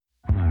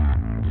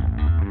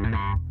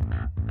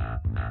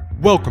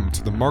Welcome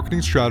to the Marketing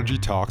Strategy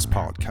Talks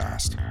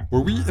podcast,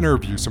 where we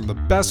interview some of the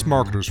best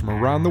marketers from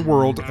around the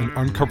world and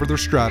uncover their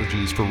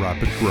strategies for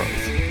rapid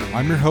growth.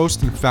 I'm your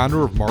host and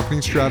founder of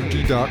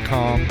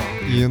MarketingStrategy.com,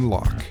 Ian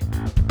Luck.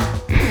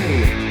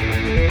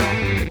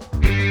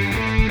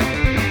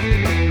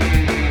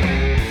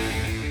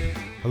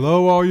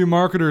 Hello, all you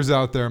marketers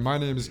out there. My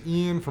name is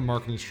Ian from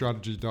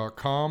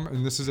MarketingStrategy.com,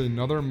 and this is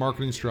another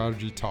Marketing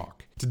Strategy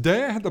Talk.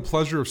 Today, I had the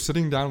pleasure of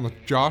sitting down with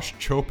Josh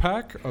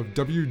Chopak of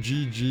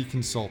WGG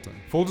Consulting.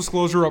 Full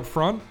disclosure up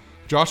front,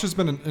 Josh has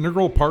been an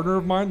integral partner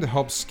of mine to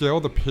help scale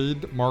the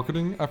paid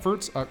marketing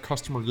efforts at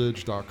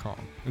CustomerGauge.com.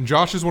 And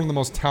Josh is one of the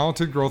most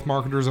talented growth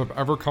marketers I've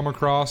ever come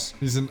across.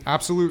 He's an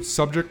absolute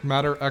subject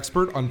matter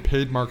expert on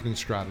paid marketing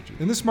strategy.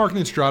 In this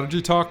marketing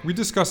strategy talk, we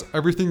discuss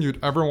everything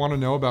you'd ever want to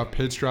know about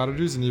paid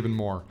strategies and even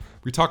more.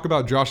 We talk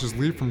about Josh's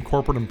leap from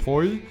corporate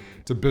employee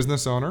to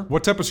business owner,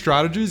 what type of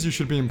strategies you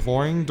should be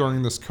employing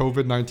during this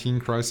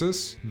COVID-19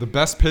 crisis, the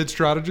best paid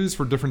strategies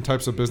for different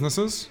types of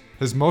businesses,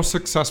 his most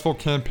successful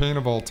campaign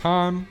of all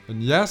time,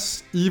 and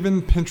yes,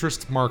 even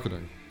Pinterest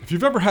marketing. If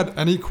you've ever had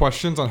any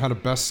questions on how to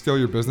best scale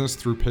your business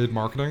through paid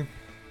marketing,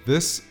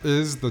 this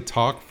is the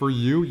talk for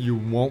you. You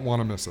won't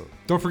want to miss it.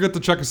 Don't forget to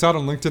check us out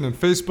on LinkedIn and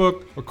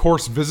Facebook. Of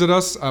course, visit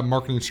us at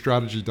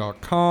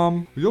marketingstrategy.com,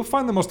 where you'll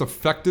find the most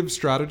effective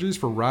strategies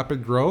for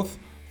rapid growth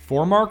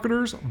for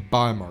marketers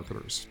by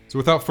marketers. So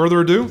without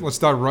further ado, let's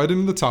dive right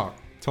into the talk.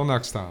 Till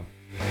next time.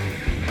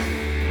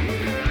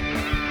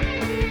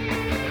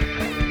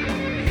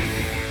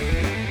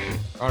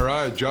 All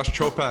right, Josh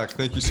Chopak,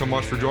 thank you so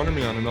much for joining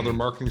me on another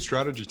marketing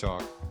strategy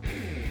talk.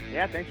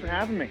 Yeah, thanks for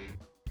having me.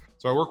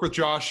 So I work with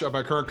Josh at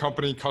my current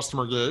company,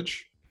 Customer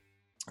Gauge.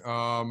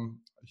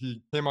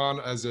 He came on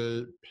as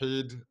a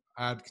paid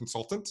ad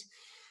consultant,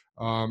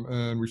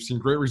 and we've seen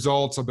great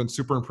results. I've been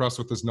super impressed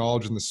with his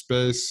knowledge in the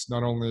space,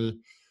 not only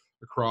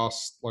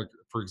across, like,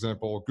 for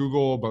example,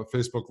 Google, but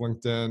Facebook,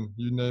 LinkedIn,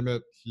 you name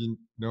it, he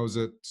knows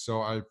it.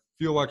 So I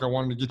feel like I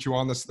wanted to get you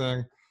on this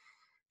thing,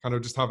 kind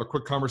of just have a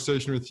quick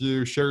conversation with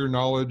you, share your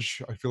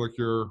knowledge. I feel like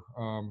you're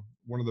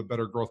one of the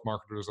better growth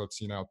marketers I've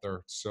seen out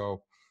there.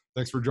 So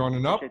thanks for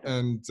joining up,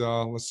 and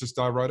let's just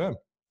dive right in.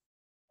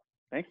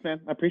 Thanks,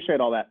 man. I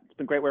appreciate all that. It's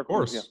been great working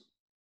with you.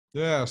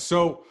 Yeah.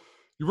 So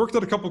you worked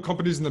at a couple of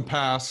companies in the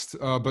past,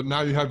 but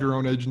now you have your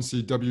own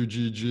agency,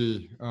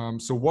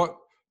 WGG. So what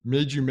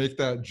made you make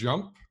that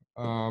jump,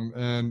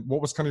 and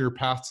what was kind of your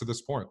path to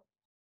this point?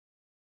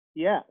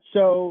 Yeah.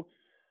 So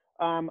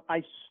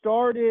I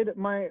started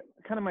my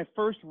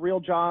first real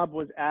job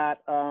was at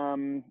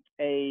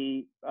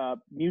a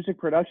music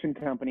production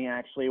company,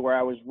 actually, where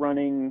I was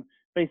running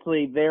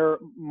basically their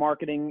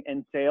marketing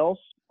and sales,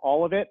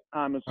 all of it.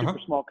 A super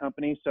small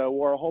company, so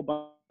wore a whole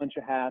bunch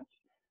of hats.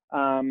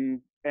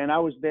 And I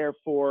was there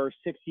for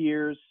 6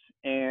 years,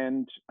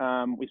 and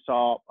we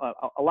saw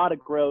a lot of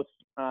growth.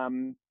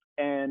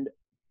 And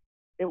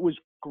it was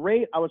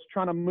great. I was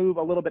trying to move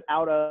a little bit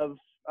out of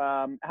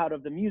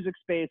the music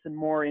space and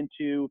more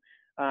into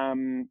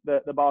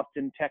the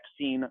Boston tech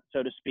scene,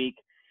 so to speak.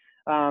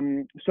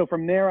 So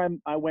from there,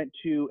 I went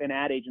to an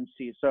ad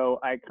agency. So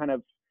I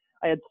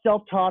had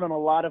self-taught on a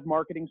lot of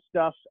marketing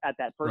stuff at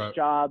that first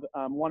job,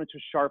 wanted to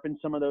sharpen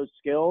some of those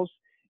skills.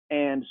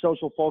 And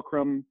Social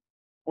Fulcrum,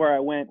 where I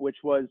went, which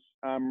was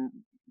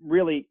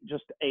really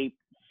just a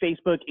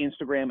Facebook,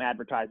 Instagram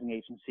advertising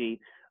agency.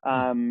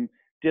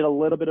 Did a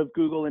little bit of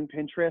Google and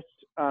Pinterest,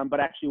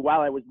 but actually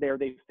while I was there,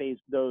 they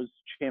phased those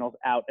channels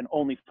out and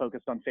only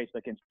focused on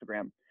Facebook,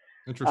 Instagram.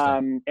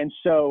 Interesting. And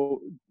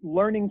so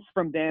learning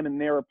from them and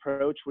their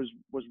approach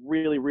was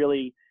really,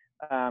 really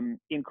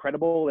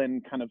incredible,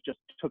 and kind of just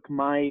took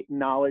my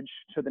knowledge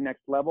to the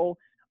next level.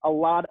 A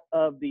lot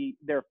of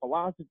their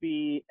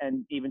philosophy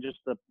and even just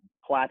the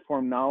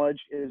platform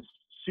knowledge is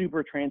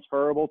super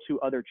transferable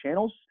to other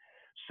channels.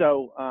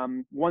 So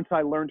once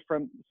I learned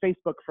from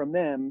Facebook from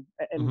them,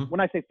 and when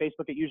I say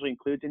Facebook, it usually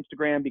includes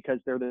Instagram because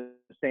they're the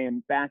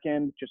same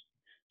backend. Just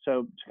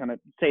so to kind of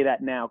say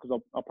that now, because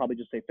I'll probably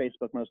just say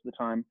Facebook most of the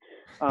time.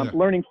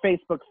 Learning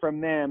Facebook from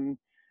them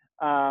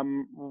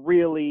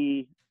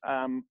really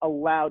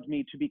allowed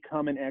me to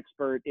become an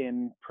expert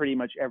in pretty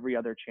much every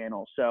other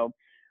channel. So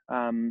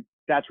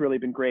that's really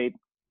been great.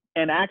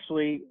 And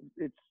actually,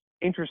 it's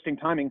interesting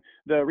timing.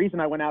 The reason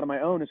I went out on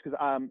my own is because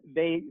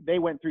they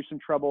went through some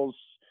troubles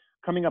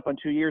coming up on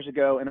 2 years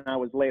ago, and I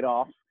was laid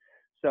off.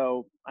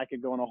 So I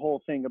could go on a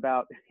whole thing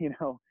about, I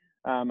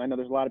know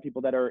there's a lot of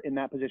people that are in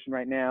that position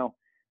right now.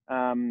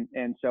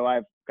 And so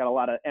I've got a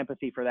lot of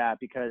empathy for that,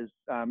 because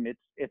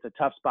it's a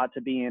tough spot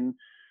to be in.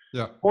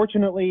 Yeah.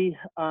 Fortunately,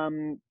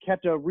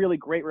 kept a really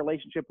great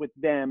relationship with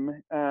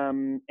them.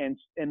 And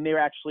they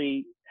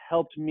actually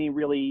helped me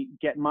really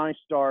get my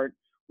start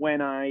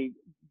when I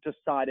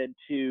decided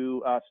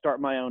to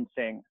start my own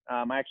thing.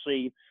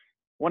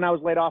 When I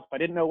was laid off, I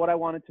didn't know what I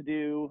wanted to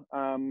do.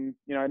 I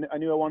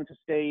knew I wanted to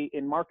stay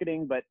in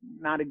marketing, but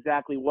not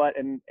exactly what.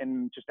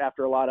 And just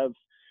after a lot of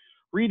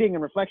reading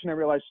and reflection, I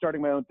realized starting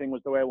my own thing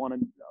was the way I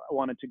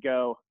wanted to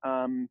go.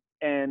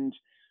 And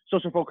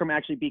Social Fulcrum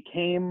actually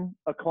became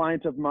a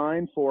client of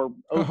mine for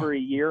over a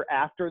year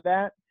after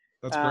that.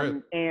 That's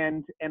great.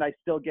 And I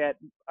still get,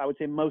 I would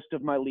say, most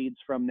of my leads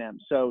from them.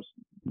 So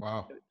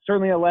Wow.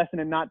 certainly a lesson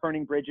in not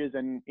burning bridges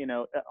and,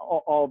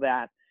 all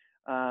that.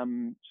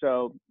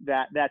 So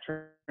that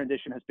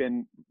transition has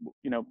been,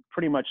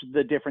 pretty much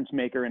the difference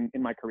maker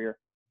in my career.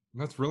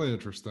 That's really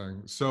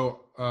interesting.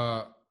 So,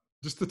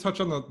 just to touch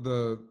on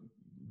the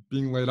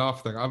being laid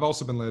off thing, I've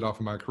also been laid off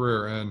in my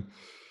career, and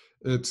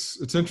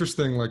it's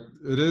interesting. Like,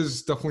 it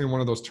is definitely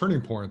one of those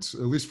turning points,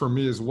 at least for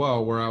me as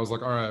well, where I was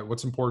like, all right,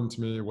 what's important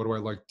to me? What do I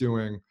like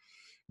doing? And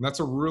that's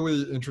a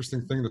really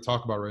interesting thing to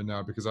talk about right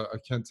now, because I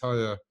can't tell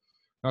you,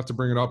 not to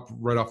bring it up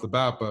right off the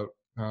bat, but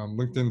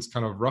LinkedIn's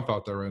kind of rough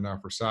out there right now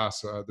for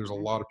SaaS. There's a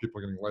Mhm. lot of people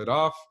getting laid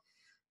off.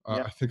 I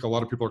Yep. think a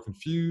lot of people are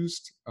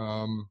confused.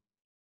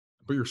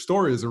 But your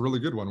story is a really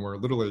good one, where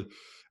literally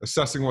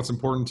assessing what's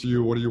important to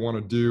you, what do you want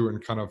to do,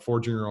 and kind of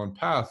forging your own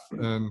path.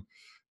 And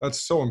that's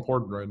so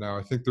important right now.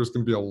 I think there's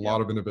going to be a Yep.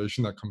 lot of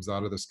innovation that comes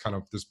out of this kind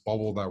of this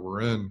bubble that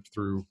we're in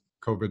through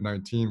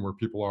COVID-19, where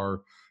people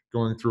are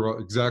going through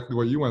exactly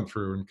what you went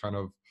through and kind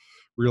of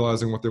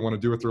realizing what they want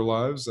to do with their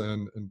lives,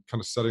 and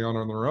kind of setting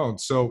on their own.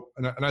 So,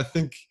 and I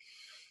think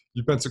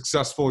you've been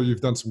successful.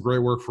 You've done some great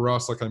work for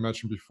us, like I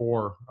mentioned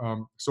before.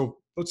 So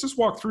let's just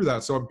walk through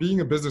that. So, being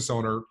a business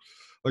owner,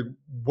 like,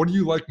 what do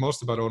you like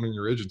most about owning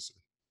your agency?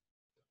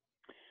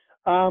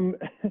 Um,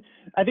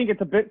 I think it's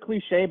a bit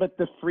cliche, but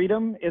the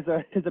freedom is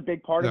a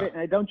big part of Yeah. it.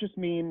 And I don't just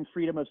mean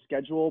freedom of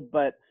schedule,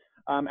 but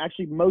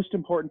actually most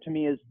important to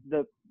me is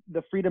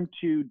the freedom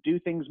to do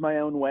things my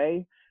own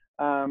way.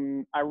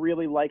 I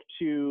really like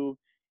to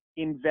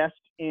invest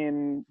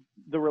in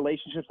the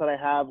relationships that I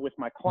have with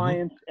my Hmm.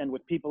 clients and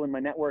with people in my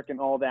network and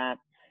all that,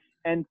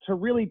 and to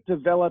really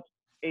develop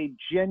a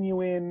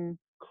genuine,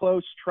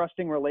 close,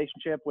 trusting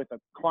relationship with a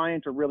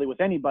client, or really with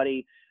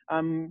anybody.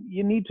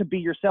 You need to be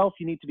yourself.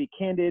 You need to be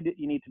candid.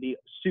 You need to be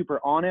super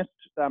honest.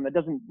 That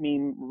doesn't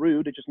mean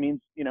rude. It just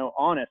means,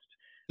 honest,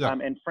 Yeah.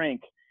 and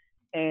frank.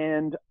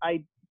 And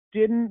I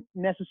didn't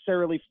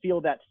necessarily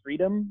feel that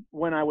freedom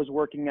when I was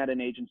working at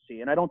an agency.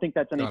 And I don't think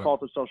that's any Got it.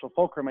 fault of Social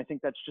Fulcrum. I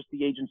think that's just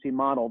the agency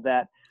model,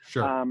 that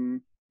Sure.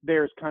 um,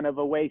 there's kind of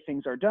a way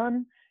things are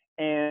done.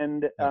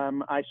 And Yeah.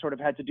 I sort of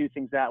had to do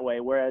things that way.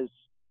 Whereas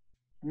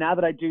now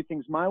that I do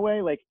things my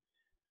way, like,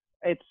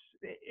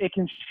 it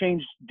can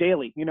change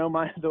daily.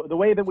 The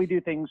way that we do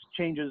things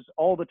changes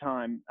all the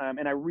time.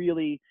 And I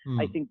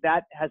Hmm. think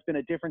that has been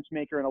a difference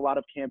maker in a lot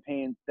of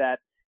campaigns, that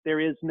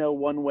there is no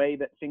one way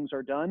that things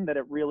are done, that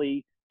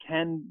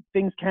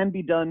things can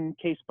be done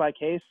case by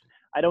case.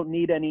 I don't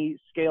need any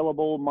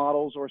scalable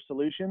models or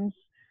solutions.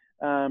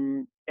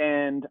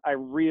 And I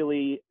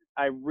really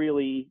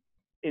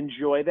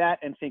enjoy that,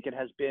 and think it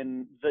has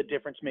been the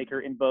difference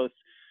maker in both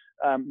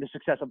the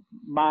success of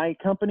my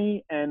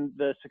company and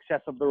the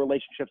success of the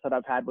relationships that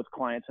I've had with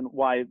clients, and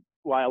why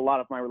a lot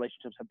of my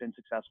relationships have been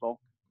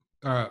successful.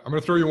 All right. I'm going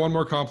to throw you one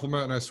more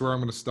compliment, and I swear I'm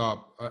going to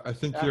stop. I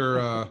think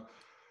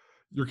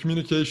your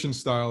communication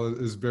style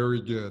is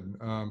very good.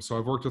 So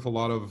I've worked with a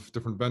lot of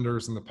different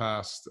vendors in the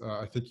past.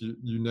 I think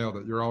you nailed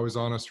it. You're always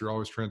honest. You're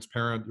always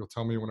transparent. You'll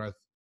tell me when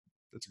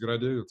it's a good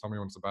idea. You'll tell me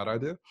when it's a bad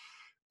idea,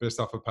 based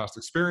off of past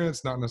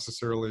experience, not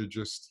necessarily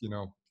just,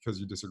 because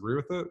you disagree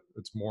with it.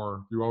 It's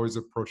more, you always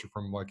approach it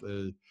from like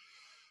a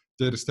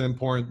data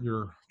standpoint.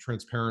 You're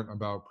transparent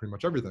about pretty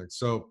much everything.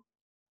 So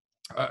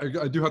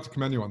I do have to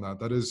commend you on that.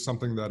 That is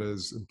something that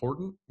is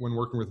important when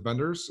working with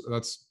vendors.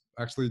 That's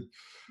actually,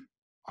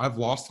 I've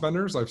lost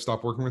vendors. I've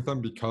stopped working with them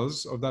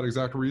because of that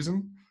exact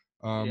reason.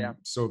 Yeah.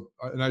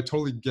 And I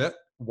totally get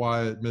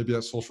why maybe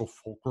at Social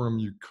Fulcrum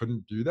you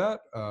couldn't do that,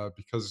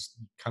 because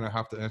you kind of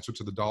have to answer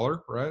to the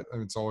dollar, right?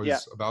 And it's Yeah.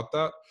 always about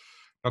that.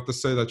 Not to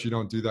say that you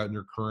don't do that in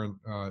your current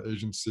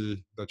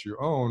agency that you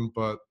own,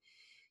 but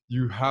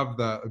you have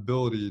that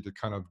ability to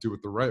kind of do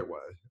it the right way.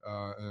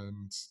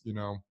 And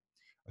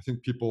I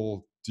think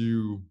people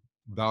do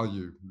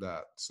value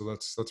that. So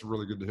that's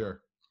really good to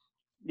hear.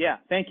 Yeah,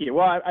 thank you.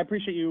 Well, I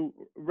appreciate you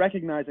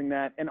recognizing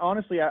that. And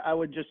honestly, I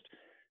would just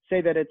say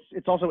that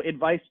it's also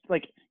advice.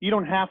 Like, you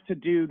don't have to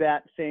do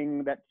that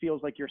thing that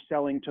feels like you're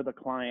selling to the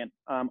client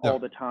Yeah. all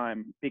the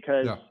time,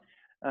 because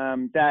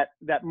Yeah.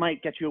 that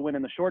might get you a win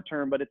in the short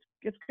term, but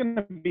it's going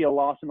to be a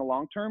loss in the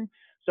long term.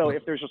 So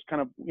Yep. if there's just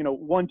kind of,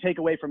 one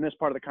takeaway from this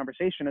part of the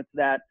conversation, it's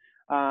that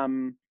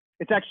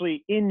it's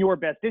actually in your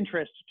best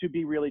interest to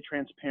be really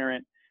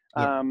transparent.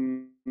 Yep.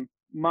 Um,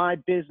 my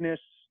business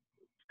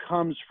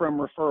comes from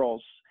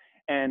referrals,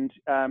 and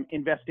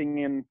investing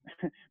in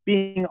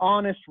being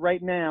honest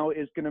right now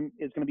is gonna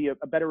be a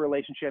better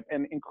relationship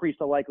and increase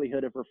the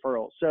likelihood of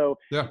referrals. So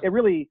Yeah.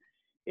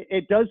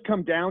 it does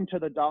come down to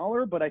the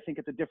dollar, but I think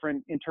it's a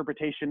different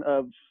interpretation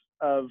of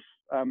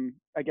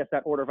I guess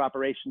that order of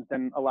operations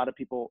than a lot of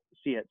people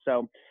see it.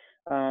 So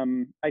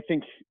I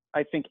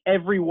think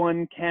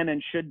everyone can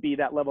and should be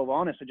that level of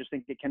honest. I just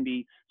think it can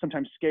be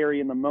sometimes scary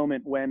in the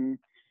moment when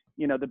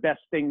the best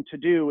thing to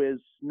do is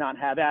not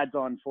have ads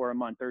on for a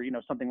month, or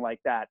something like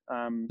that.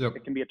 Yep.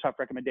 It can be a tough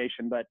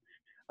recommendation, but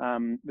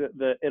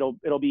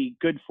it'll be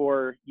good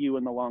for you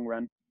in the long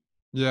run.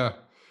 Yeah.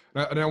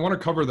 And I want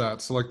to cover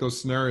that. So like those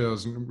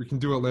scenarios, and we can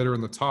do it later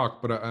in the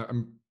talk, but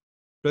I'm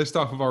based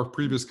off of our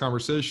previous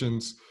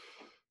conversations,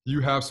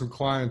 you have some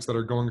clients that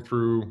are going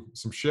through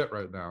some shit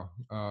right now,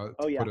 Oh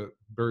to yeah, put it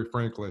very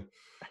frankly.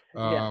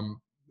 yeah,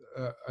 Um,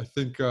 I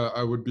think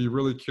I would be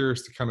really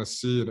curious to kind of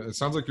see it. It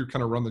sounds like you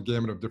kind of run the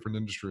gamut of different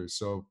industries.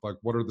 So, like,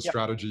 what are the yep.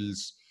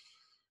 strategies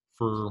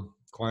for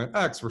client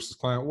X versus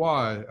client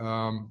Y?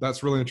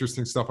 That's really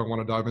interesting stuff I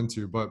want to dive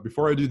into. But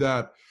before I do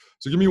that,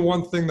 so give me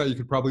one thing that you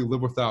could probably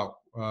live without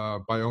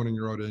by owning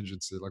your own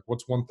agency. Like,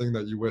 what's one thing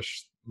that you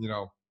wish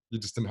you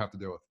just didn't have to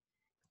deal with?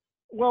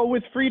 Well,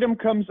 with freedom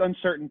comes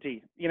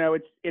uncertainty.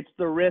 It's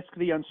the risk,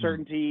 the Hmm.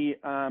 uncertainty,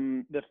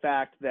 the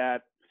fact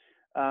that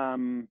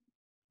um,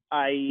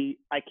 I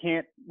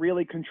can't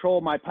really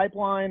control my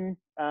pipeline.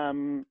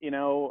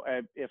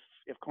 If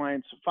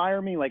clients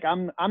fire me, like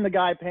I'm the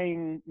guy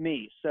paying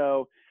me.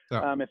 So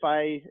Yeah. if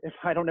I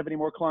don't have any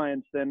more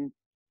clients, then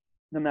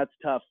that's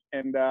tough.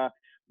 And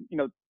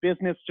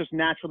business just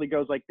naturally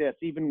goes like this.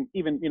 Even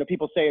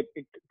people say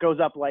it goes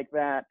up like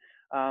that.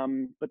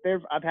 But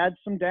I've had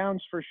some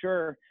downs for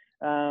sure.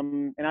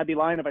 And I'd be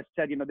lying if I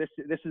said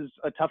this is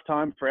a tough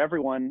time for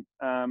everyone.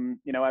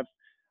 I've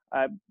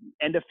uh,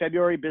 End of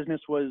February,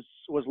 business was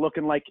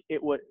looking like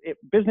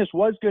business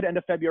was good end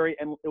of February,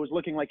 and it was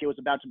looking like it was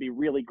about to be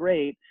really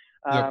great.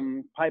 Yep.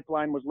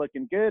 Pipeline was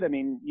looking good. I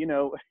mean,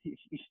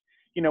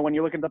 when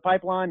you look at the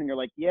pipeline and you're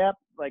like, yep,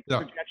 like Yeah.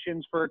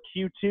 projections for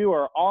Q2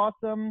 are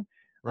awesome.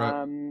 Right.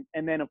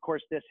 And then of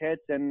course this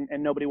hits and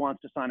nobody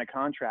wants to sign a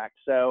contract.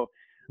 So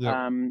Yep.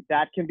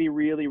 that can be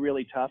really,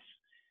 really tough.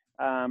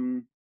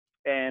 Um,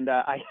 and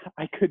I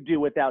could do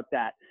without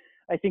that.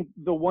 I think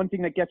the one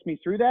thing that gets me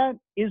through that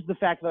is the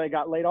fact that I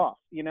got laid off,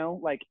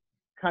 like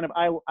kind of,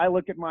 I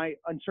look at my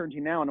uncertainty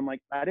now and I'm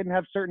like, I didn't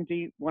have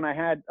certainty when I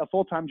had a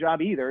full-time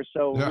job either.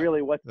 So Yeah.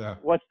 really Yeah.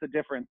 what's the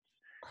difference?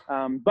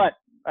 But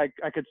I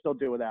could still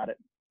do without it.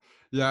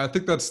 Yeah, I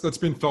think that's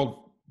been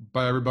felt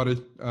by everybody.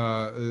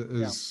 Yeah.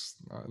 Is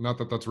not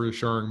that that's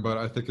reassuring, but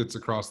I think it's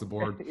across the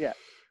board. Yeah.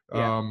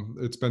 Yeah.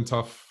 It's been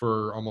tough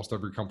for almost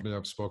every company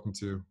I've spoken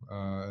to,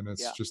 and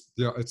it's Yeah. just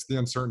it's the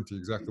uncertainty.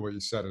 Exactly what you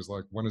said is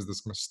like, when is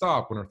this going to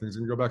stop? When are things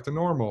going to go back to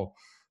normal?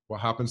 What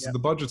happens to Yeah. the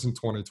budgets in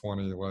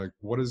 2020? Like,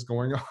 what is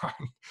going on?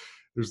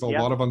 There's a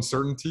Yep. lot of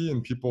uncertainty,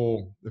 and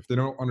people, if they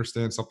don't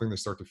understand something, they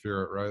start to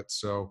fear it, right?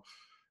 So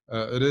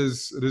it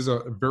is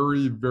a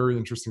very, very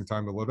interesting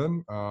time to live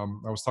in. I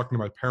was talking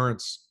to my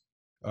parents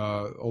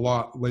a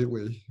lot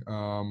lately,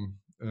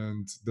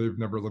 and they've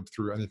never lived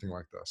through anything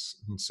like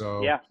this, and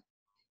so Yeah.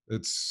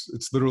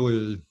 it's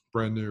literally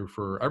brand new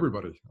for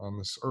everybody on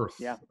this earth,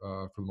 Yeah.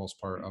 for the most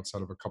part,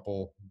 outside of a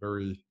couple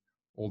very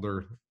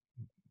older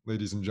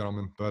ladies and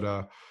gentlemen. But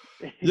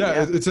yeah,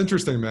 Yeah. it's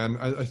interesting, man.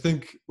 I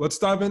think let's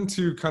dive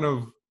into kind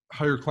of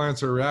how your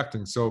clients are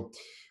reacting. So,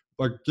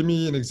 like, give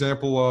me an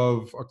example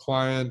of a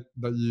client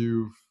that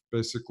you've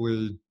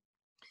basically,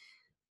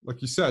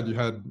 like you said, you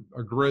had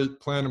a great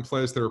plan in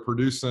place. They were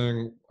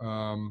producing.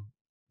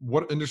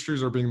 What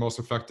industries are being most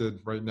affected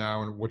right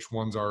now, and which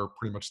ones are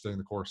pretty much staying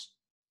the course?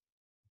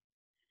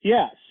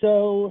 Yeah.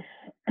 So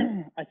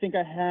I think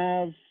I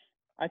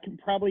can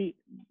probably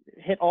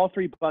hit all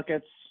three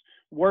buckets: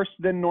 worse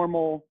than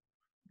normal,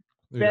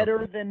 There you go.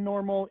 better than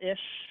normal-ish,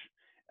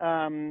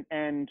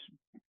 and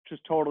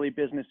just totally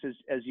business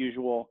as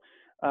usual.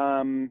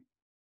 Um,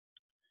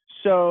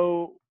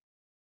 so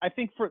I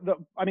think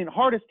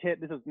hardest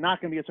hit, this is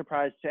not going to be a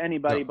surprise to Yeah.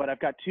 anybody, but I've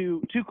got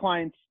two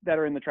clients that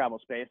are in the travel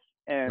space.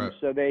 And Right.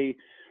 so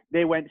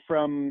they went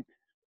from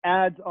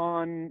ads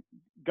on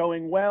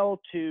going well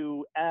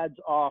to ads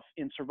off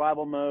in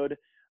survival mode.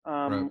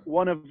 Right.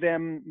 One of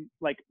them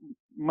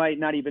might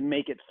not even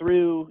make it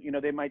through,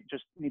 they might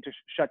just need to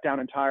shut down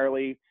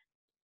entirely,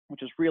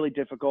 which is really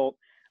difficult.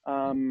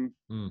 Um,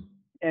 Mm.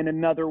 and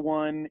another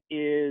one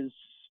is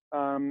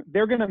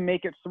they're going to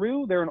make it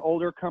through. They're an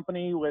older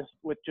company with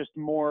just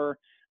more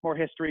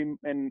history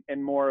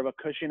and more of a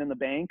cushion in the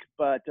bank,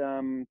 but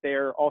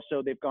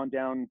they've gone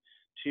down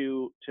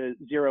to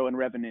zero in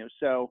revenue.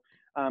 So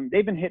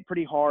they've been hit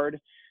pretty hard.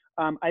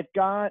 I've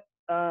got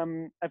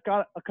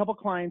a couple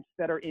clients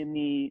that are in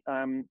the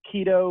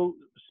keto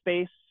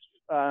space,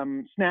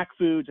 snack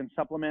foods and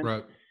supplements.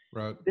 Right.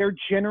 Right. They're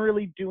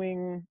generally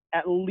doing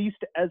at least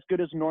as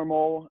good as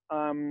normal,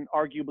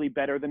 arguably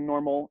better than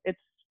normal.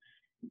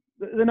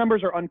 The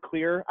numbers are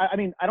unclear. I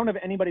mean, I don't have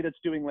anybody that's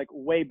doing like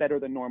way better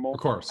than Of normal.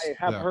 course. I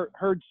have Yeah.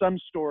 heard some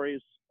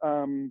stories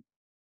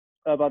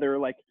of other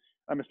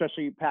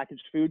especially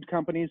packaged food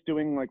companies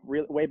doing like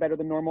way better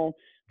than normal.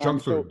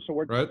 Junk So food.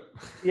 we're Right.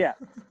 yeah,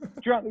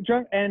 drunk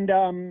and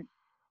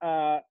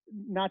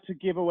not to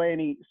give away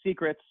any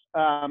secrets,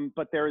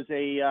 but there is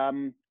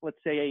let's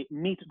say a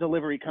meat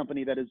delivery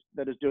company that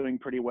is doing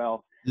pretty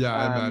well. Yeah,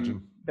 I Um,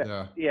 imagine. that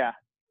Yeah.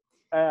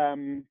 yeah.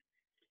 Um,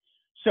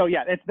 so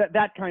yeah, it's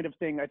that kind of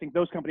thing. I think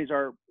those companies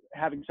are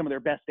having some of their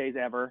best days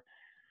ever.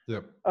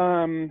 Yep.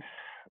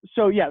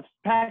 So yes,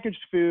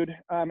 packaged food,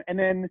 and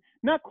then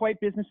not quite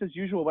business as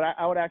usual, but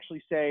I would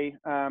actually say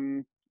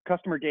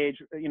customer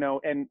gauge,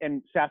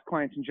 and SaaS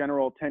clients in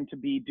general tend to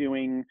be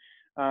doing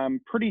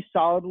pretty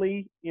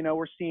solidly.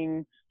 We're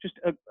seeing just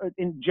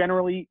in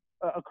generally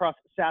across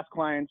SaaS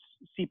clients,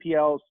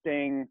 CPL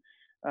staying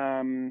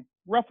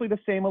roughly the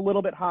same, a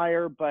little bit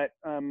higher, but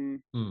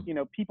you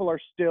know, people are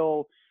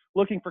still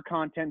looking for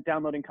content,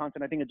 downloading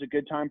content. I think it's a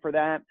good time for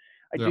that.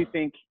 I do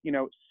think, you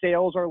know,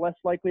 sales are less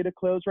likely to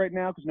close right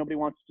now because nobody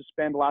wants to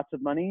spend lots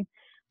of money.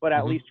 But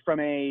at least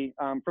from a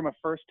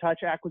first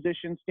touch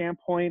acquisition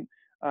standpoint,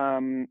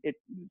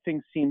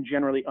 things seem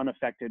generally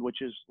unaffected,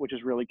 which is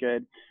really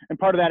good. And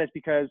part of that is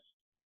because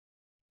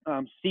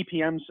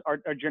CPMs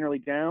are generally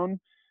down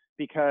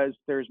because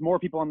there's more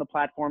people on the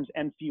platforms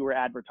and fewer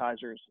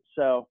advertisers.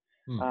 So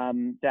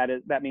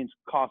that means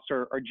costs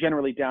are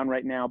generally down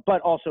right now,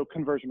 but also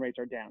conversion rates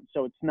are down.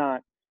 So it's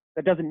not,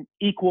 that doesn't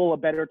equal a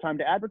better time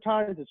to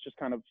advertise. It's just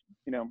kind of,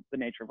 you know, the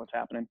nature of what's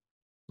happening.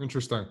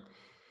 Interesting.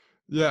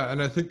 Yeah.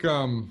 And I think,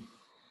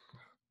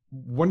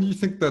 when do you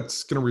think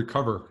that's going to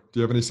recover? Do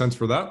you have any sense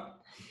for that?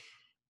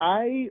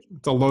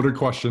 It's a loaded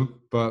question,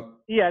 but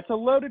yeah, it's a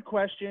loaded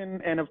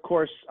question. And of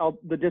course,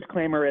 the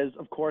disclaimer is,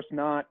 of course,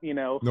 not, you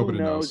know, nobody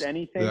who knows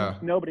anything. Yeah.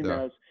 Nobody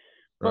knows.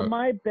 But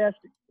my best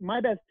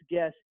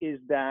guess is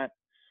that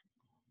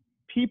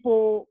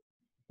people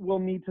will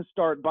need to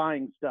start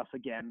buying stuff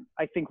again.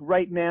 I think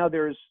right now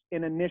there's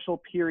an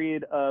initial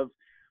period of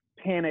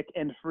panic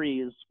and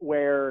freeze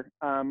where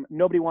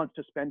nobody wants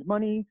to spend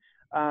money,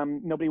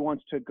 nobody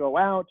wants to go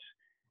out,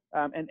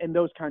 and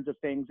those kinds of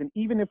things. And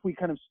even if we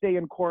kind of stay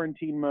in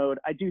quarantine mode,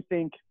 I do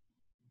think,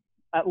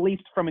 at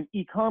least from an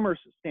e-commerce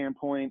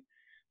standpoint,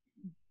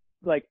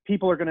 like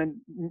people are going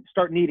to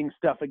start needing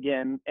stuff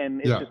again.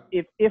 And it's just,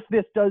 if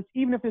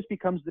this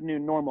becomes the new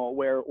normal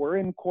where we're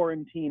in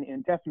quarantine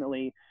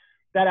indefinitely,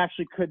 that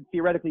actually could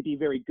theoretically be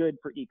very good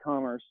for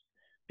e-commerce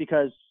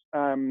because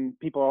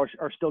people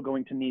are still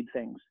going to need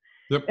things.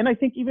 And I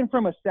think even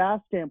from a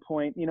SaaS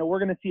standpoint, you know, we're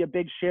going to see a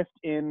big shift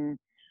in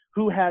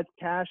who has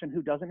cash and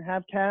who doesn't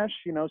have cash,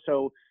 you know,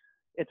 so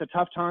it's a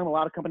tough time. A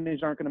lot of companies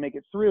aren't going to make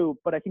it through,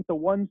 but I think the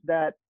ones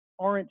that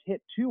aren't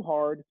hit too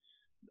hard,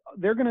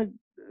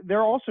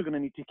 they're also going to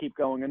need to keep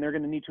going, and they're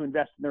going to need to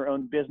invest in their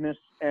own business.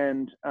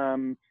 And,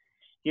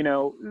 you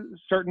know,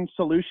 certain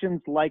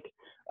solutions like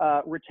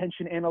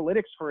retention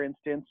analytics, for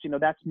instance, you know,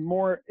 that's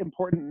more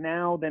important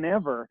now than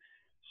ever.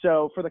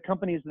 So for the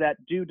companies that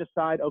do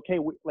decide, okay,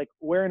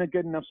 we're in a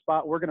good enough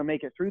spot, we're going to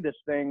make it through this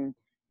thing,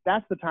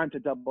 that's the time to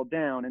double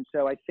down. And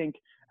so I think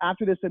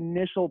after this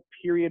initial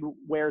period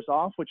wears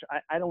off, which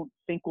I don't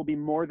think will be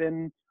more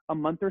than a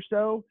month or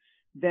so,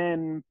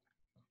 then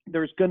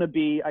there's going to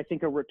be, I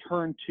think, a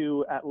return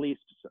to at least,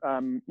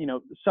 you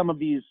know, some of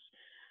these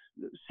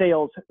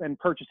sales and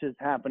purchases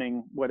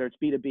happening, whether it's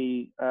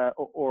B2B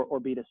or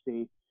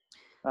B2C.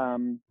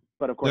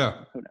 But of course,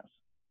 who knows?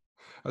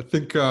 I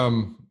think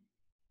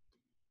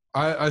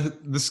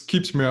this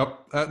keeps me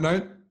up at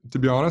night, to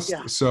be honest.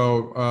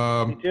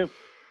 So me too.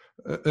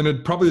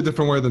 In probably a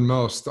different way than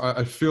most.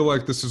 I feel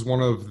like this is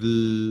one of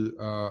the,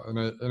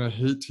 and I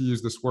hate to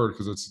use this word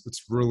because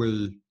it's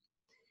really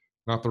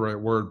not the right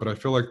word, but I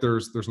feel like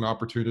there's an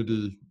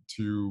opportunity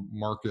to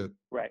market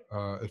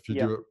if you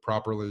do it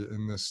properly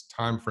in this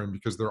time frame,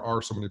 because there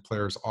are so many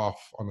players off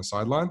on the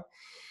sideline.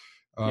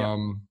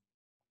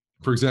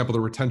 For example, the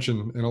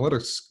retention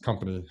analytics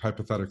company,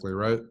 hypothetically,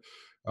 right?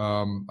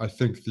 I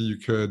think that you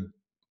could,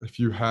 if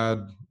you had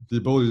the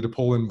ability to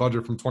pull in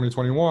budget from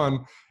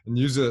 2021 and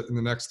use it in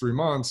the next 3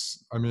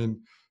 months, I mean,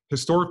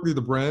 historically,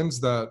 the brands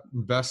that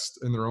invest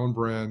in their own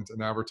brand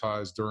and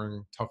advertise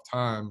during tough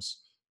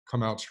times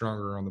come out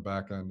stronger on the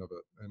back end of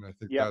it. And I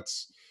think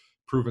that's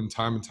proven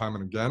time and time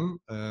and again.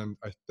 And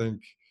I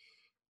think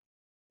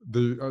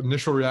the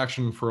initial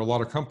reaction for a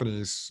lot of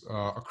companies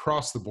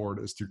across the board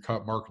is to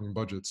cut marketing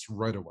budgets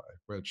right away,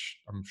 which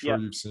I'm sure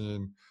you've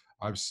seen,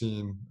 I've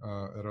seen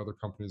at other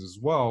companies as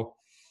well.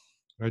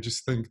 And I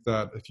just think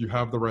that if you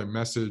have the right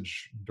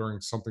message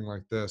during something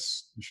like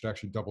this, you should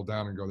actually double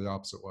down and go the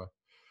opposite way.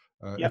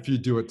 If you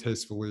do it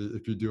tastefully,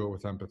 if you do it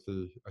with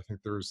empathy, I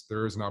think there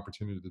is an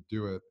opportunity to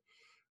do it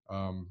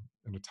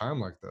in a time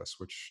like this,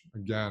 which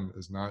again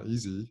is not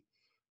easy,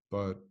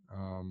 but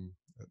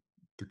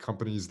the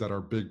companies that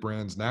are big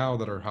brands now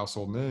that are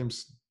household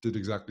names did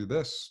exactly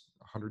this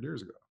 100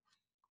 years ago.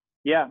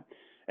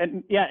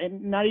 And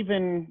not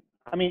even,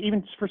 I mean,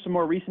 even for some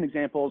more recent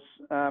examples,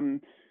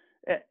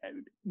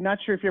 not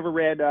sure if you ever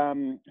read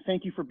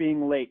Thank You for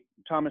Being Late,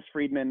 Thomas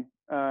Friedman,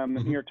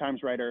 New York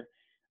Times writer.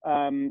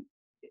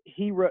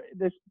 He wrote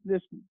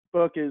this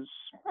book is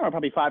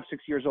probably 5-6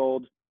 years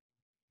old,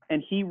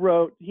 and he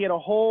had a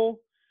whole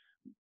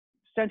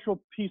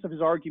central piece of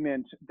his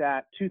argument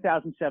that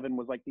 2007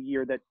 was like the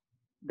year that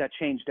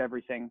changed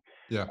everything.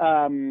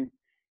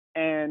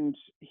 And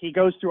he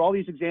goes through all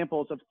these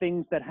examples of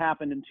things that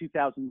happened in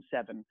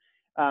 2007.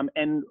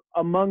 And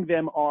among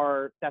them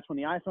are, that's when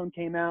the iPhone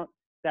came out,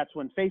 that's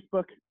when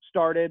Facebook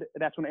started,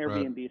 that's when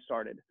Airbnb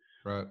started.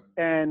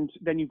 And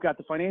then you've got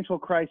the financial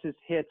crisis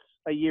hits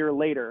a year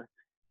later.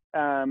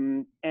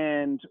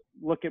 And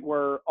look at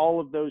where all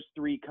of those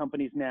three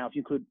companies now, if you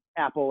include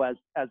Apple as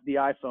the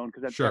iPhone,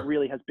 because that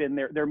really has been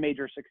their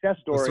major success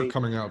story. That's their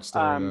coming out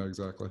story.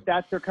 Exactly.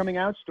 That's their coming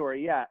out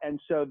story. And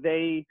so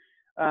they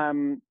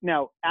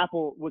Now,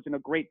 Apple was in a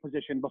great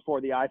position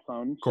before the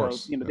iPhone, Of so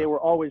course. they were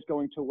always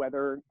going to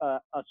weather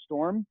a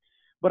storm.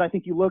 But I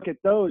think you look at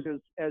those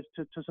as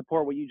to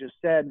support what you just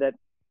said, that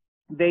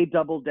they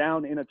doubled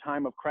down in a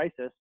time of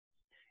crisis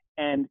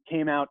and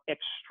came out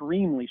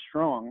extremely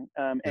strong,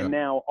 Yeah. and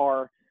now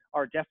are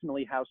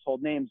definitely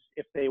household names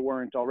if they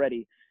weren't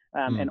already.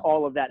 And Mm.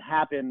 all of that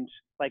happened,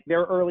 like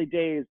their early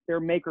days, their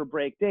make or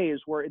break days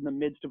were in the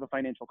midst of a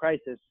financial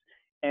crisis.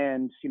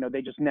 And,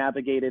 they just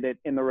navigated it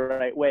in the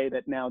right way,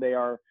 that now they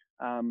are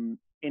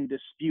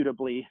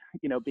indisputably,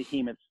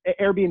 behemoths.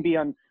 Airbnb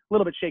on a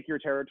little bit shakier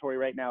territory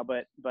right now,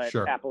 but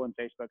Sure. Apple and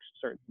Facebook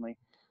certainly.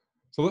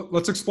 So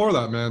let's explore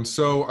that, man.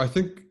 So I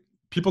think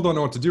people don't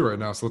know what to do right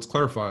now. So let's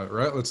clarify it,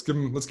 right? Let's give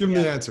them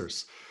Yeah. the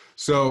answers.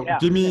 So Yeah.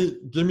 give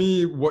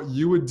me what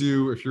you would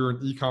do if you're an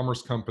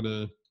e-commerce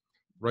company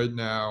right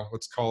now.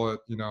 Let's call it,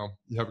 you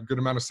have a good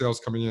amount of sales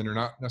coming in. You're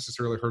not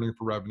necessarily hurting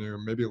for revenue,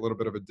 maybe a little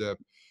bit of a dip,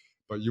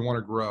 but you want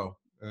to grow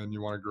and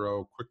you want to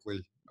grow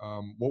quickly.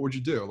 What would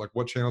you do? Like,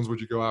 what channels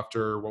would you go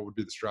after? What would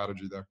be the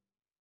strategy there?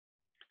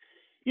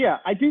 Yeah,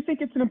 I do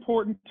think it's an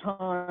important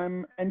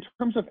time in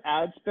terms of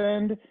ad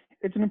spend.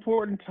 It's an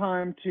important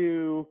time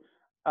to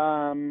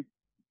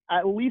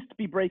at least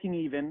be breaking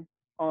even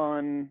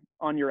on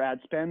your ad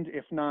spend,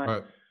 if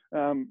not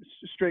Right.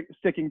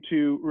 sticking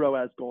to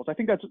ROAS goals. I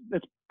think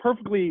that's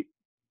perfectly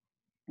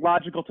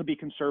logical to be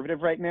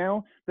conservative right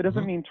now. That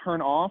doesn't mean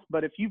turn off,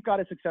 but if you've got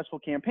a successful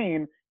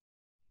campaign,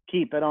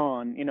 keep it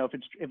on.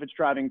 If it's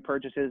driving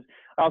purchases.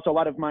 Also, a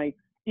lot of my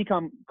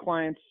ecom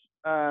clients,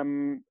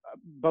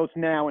 both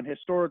now and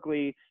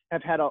historically,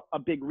 have had a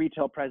big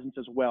retail presence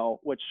as well,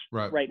 which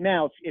right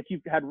now, if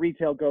you've had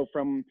retail go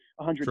from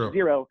 100 to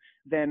 0,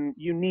 then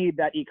you need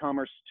that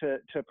e-commerce to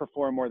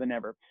perform more than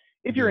ever.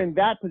 If you're in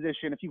that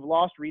position, if you've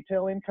lost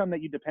retail income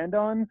that you depend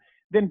on,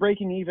 then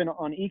breaking even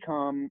on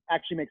e-com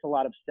actually makes a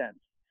lot of sense.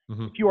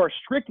 If you are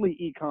strictly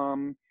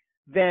e-com,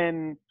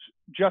 then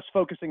just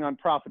focusing on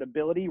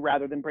profitability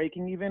rather than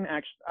breaking even,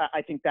 actually,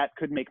 I think that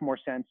could make more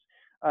sense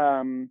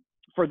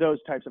for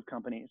those types of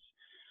companies.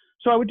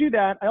 So I would do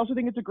that. I also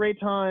think it's a great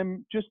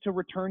time just to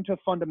return to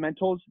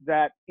fundamentals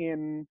that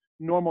in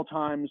normal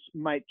times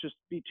might just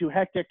be too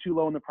hectic, too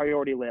low on the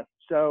priority list.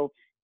 So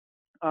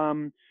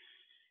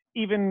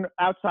even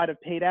outside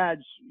of paid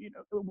ads,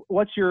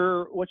 what's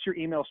your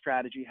email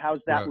strategy?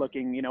 How's that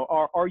looking?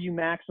 Are you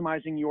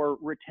maximizing your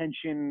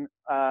retention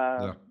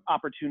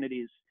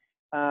opportunities?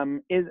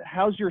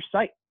 How's your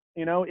site?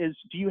 Do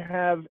you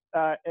have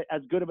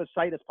as good of a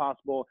site as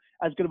possible,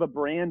 as good of a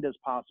brand as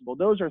possible?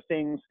 Those are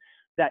things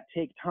that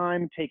take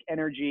time, take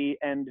energy,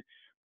 and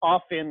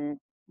often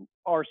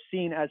are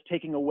seen as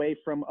taking away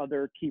from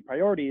other key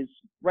priorities.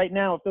 Right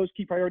now, if those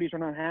key priorities are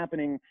not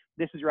happening,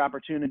 this is your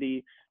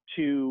opportunity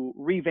to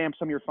revamp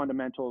some of your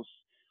fundamentals.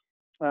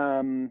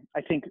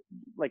 I think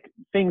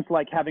things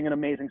like having an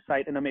amazing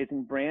site, an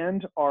amazing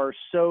brand are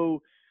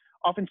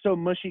often so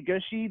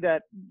mushy-gushy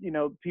that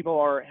people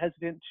are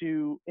hesitant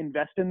to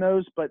invest in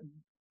those, but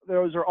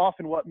those are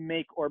often what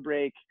make or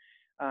break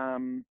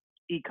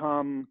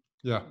e-com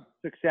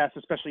success,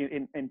 especially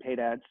in paid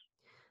ads.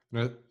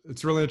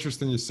 It's really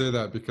interesting you say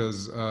that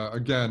because,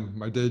 again,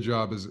 my day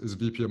job is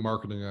VP of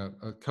marketing at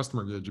a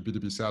Customer Gauge, a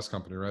B2B SaaS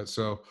company, right?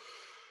 So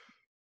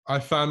I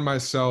found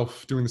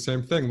myself doing the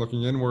same thing,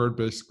 looking inward,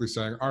 basically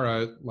saying, all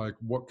right, like,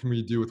 what can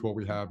we do with what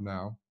we have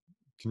now?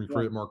 Can we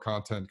create more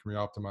content? Can we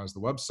optimize the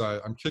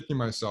website? I'm kicking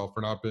myself for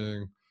not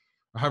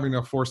having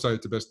enough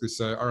foresight to basically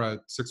say, all right,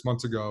 6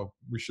 months ago,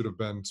 we should have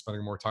been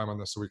spending more time on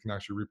this so we can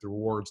actually reap the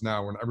rewards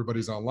now when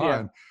everybody's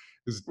online.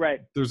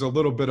 There's a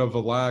little bit of a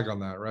lag on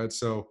that, right?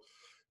 So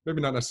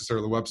maybe not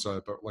necessarily the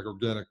website, but like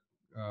organic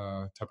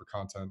type of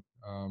content.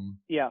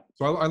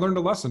 So I learned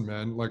a lesson,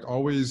 man, like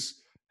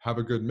always have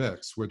a good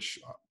mix, which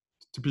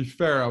to be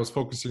fair, I was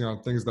focusing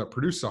on things that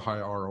produce a high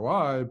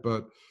ROI,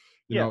 but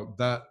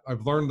that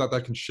I've learned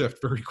that can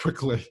shift very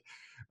quickly.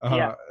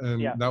 That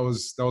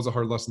was a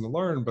hard lesson to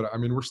learn, but I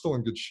mean, we're still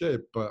in good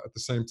shape, but at the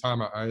same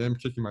time, I am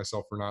kicking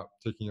myself for not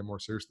taking it more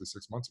seriously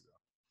 6 months ago.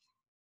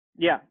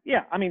 Yeah.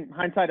 I mean,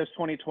 hindsight is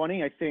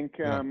 20/20. I think,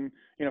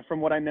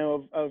 from what I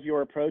know of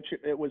your approach,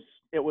 it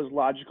was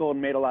logical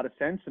and made a lot of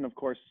sense. And of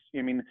course,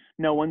 I mean,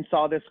 no one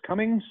saw this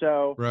coming.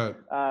 So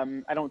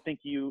I don't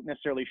think you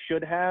necessarily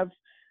should have,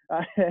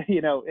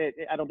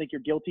 I don't think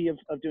you're guilty of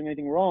doing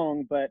anything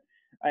wrong, but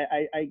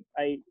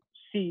I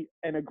see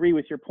and agree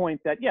with your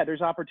point that,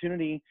 there's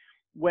opportunity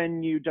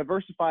when you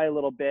diversify a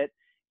little bit.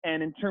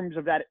 And in terms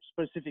of that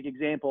specific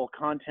example,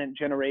 content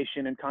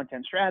generation and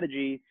content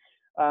strategy,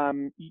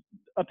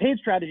 a paid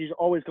strategy is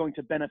always going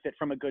to benefit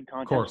from a good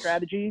content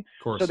strategy.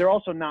 So they're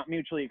also not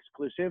mutually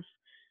exclusive.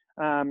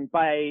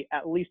 By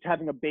at least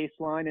having a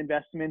baseline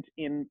investment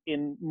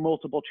in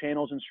multiple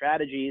channels and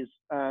strategies,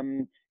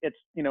 it's,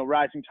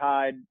 rising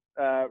tide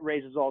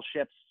raises all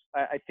ships.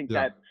 I think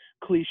that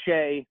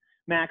cliche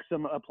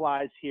maxim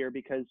applies here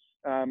because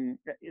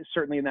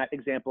certainly in that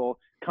example,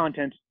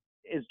 content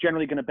is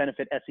generally going to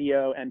benefit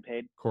SEO and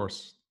paid. Of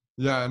course.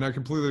 Yeah. And I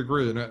completely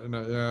agree. And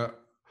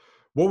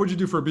What would you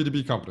do for a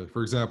B2B company?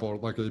 For example,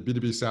 like a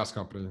B2B SaaS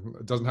company.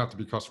 It doesn't have to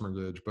be customer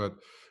engaged, but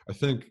I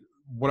think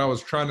what I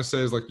was trying to say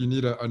is like you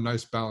need a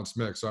nice balanced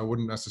mix. So I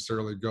wouldn't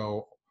necessarily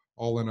go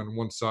all in on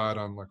one side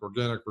on like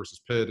organic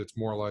versus paid. It's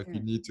more like you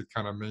Mm. need to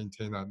kind of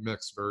maintain that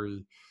mix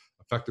very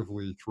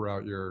effectively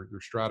throughout your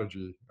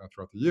strategy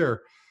throughout the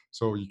year.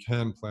 So you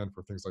can plan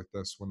for things like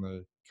this when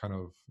they kind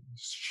of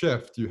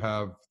shift. You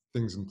have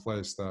things in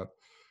place that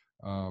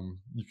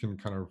you can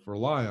kind of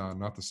rely on.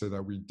 Not to say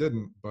that we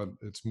didn't, but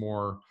it's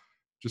more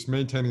just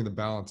maintaining the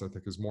balance, I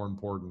think, is more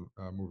important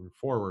moving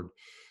forward.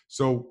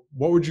 So,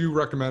 what would you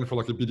recommend for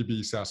like a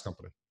B2B SaaS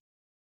company?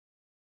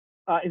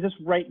 Is this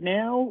right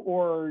now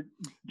or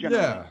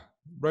generally? Yeah,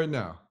 right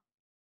now.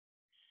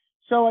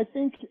 So I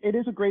think it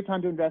is a great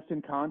time to invest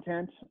in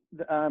content.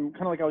 Kind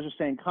of like I was just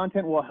saying,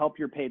 content will help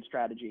your paid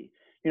strategy.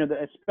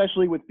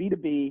 Especially with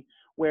B2B,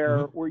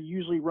 where Hmm. we're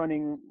usually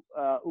running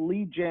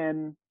lead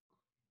gen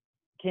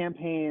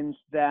campaigns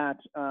that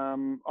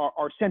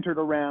are centered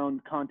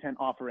around content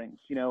offerings.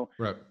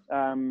 Right.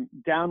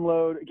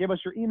 Give us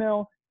your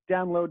email,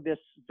 download this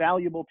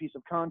valuable piece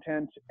of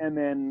content, and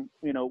then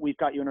we've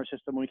got you in our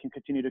system. We can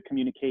continue to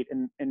communicate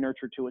and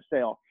nurture to a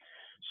sale.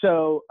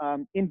 So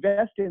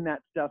invest in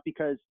that stuff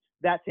because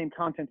that same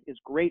content is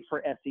great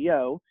for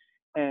SEO.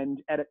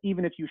 And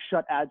even if you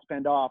shut ad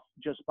spend off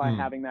just by Mm.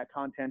 having that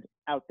content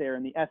out there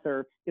in the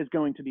ether is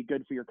going to be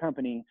good for your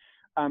company.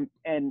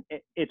 And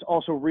it's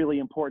also really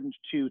important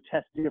to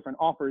test different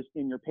offers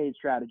in your paid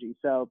strategy.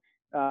 So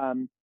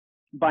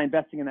by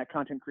investing in that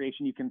content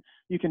creation,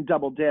 you can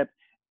double dip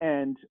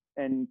and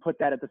put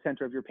that at the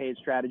center of your paid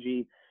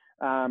strategy.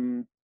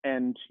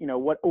 And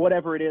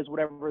whatever it is,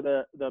 whatever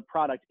the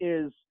product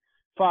is,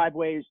 5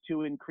 ways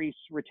to increase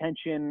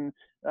retention.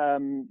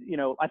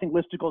 I think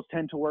listicles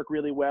tend to work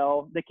really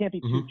well. They can't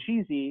be too Hmm.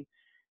 cheesy.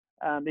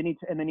 They need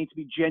to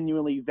be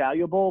genuinely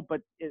valuable,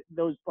 but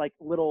those like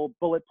little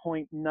bullet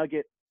point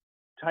nugget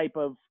type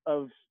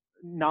of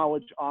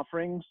knowledge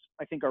offerings,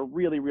 I think are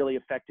really, really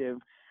effective.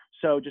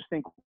 So just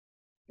think,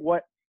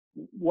 what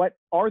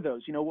are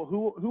those?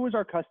 Who is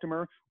our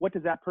customer? What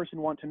does that person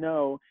want to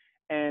know?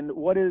 And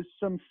what is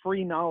some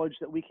free knowledge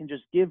that we can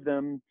just give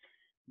them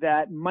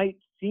that might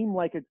seem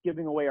like it's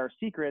giving away our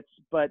secrets,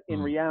 but in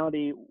Mm.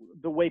 reality,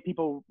 the way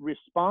people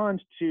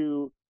respond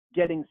to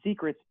getting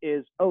secrets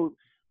is, oh,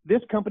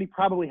 this company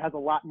probably has a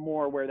lot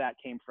more where that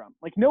came from.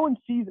 Like no one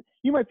sees it.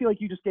 You might feel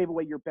like you just gave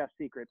away your best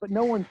secret, but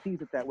no one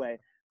sees it that way.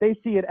 They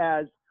see it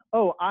as,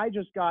 oh, I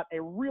just got a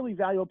really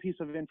valuable piece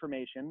of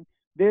information.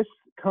 This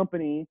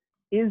company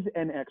is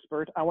an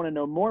expert. I want to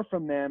know more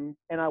from them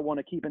and I want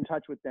to keep in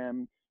touch with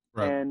them.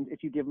 Right. And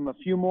if you give them a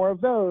few more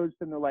of those,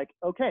 then they're like,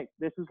 okay,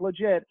 this is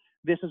legit.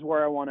 This is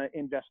where I want to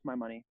invest my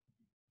money.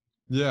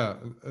 Yeah.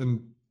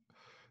 And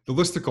the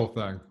listicle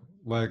thing,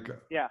 like,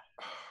 Yeah.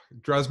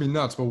 it drives me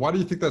nuts. But why do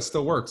you think that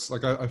still works?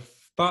 Like, I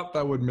thought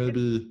that would It,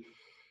 maybe,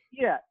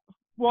 yeah.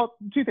 Well,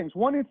 2 things.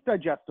 One, it's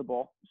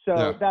digestible.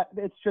 yeah, So that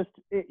it's just,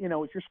 if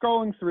you're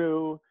scrolling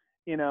through,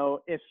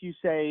 if you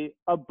say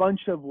a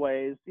bunch of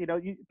ways,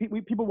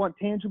 people want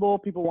tangible,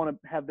 people want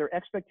to have their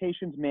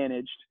expectations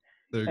managed,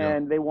 there you go.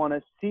 and they want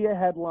to see a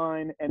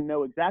headline and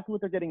know exactly what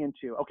they're getting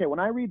into. Okay, when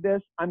I read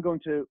this, I'm going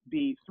to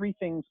be 3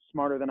 things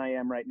smarter than I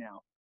am right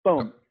now.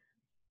 Boom. Yep.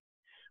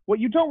 What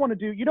you don't want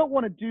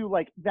to do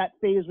like that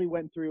phase we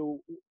went through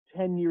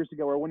 10 years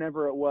ago or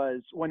whenever it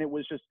was, when it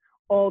was just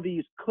all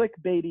these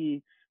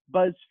clickbaity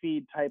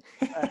BuzzFeed type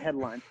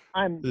headlines.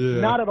 I'm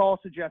Yeah. not at all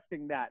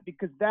suggesting that,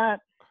 because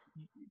that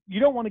you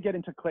don't want to get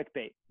into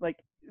clickbait. Like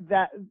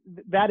that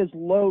is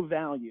low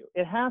value.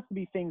 It has to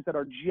be things that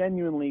are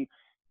genuinely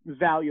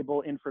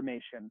valuable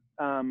information.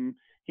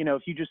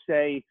 If you just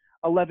say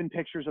 11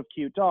 pictures of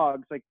cute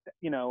dogs, like,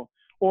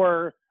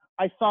 or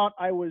I thought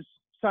I was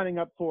signing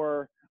up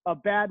for a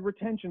bad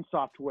retention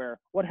software.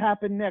 What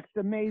happened next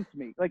amazed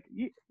me. Like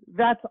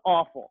that's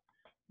awful.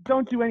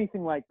 Don't do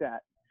anything like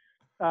that.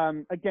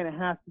 Again, it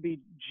has to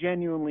be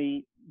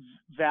genuinely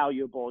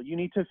valuable. You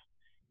need to.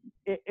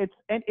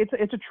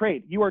 It's a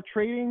trade. You are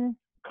trading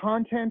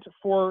content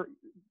for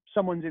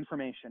someone's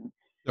information.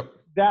 Yep.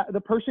 That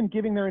the person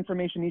giving their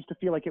information needs to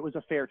feel like it was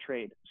a fair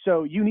trade.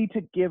 So you need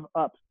to give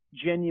up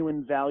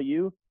genuine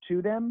value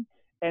to them,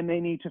 and they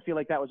need to feel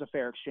like that was a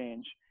fair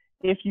exchange.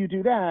 If you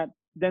do that,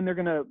 then they're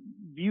going to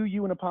view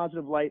you in a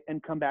positive light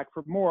and come back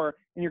for more,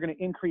 and you're going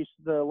to increase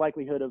the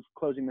likelihood of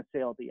closing the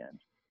sale at the end.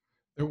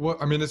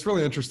 I mean, it's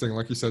really interesting.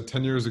 Like you said,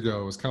 10 years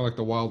ago, it was kind of like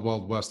the wild,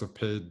 wild west of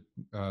paid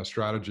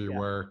strategy, Yeah.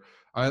 where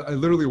I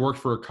literally worked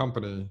for a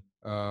company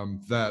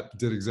that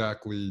did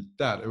exactly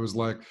that. It was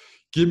like,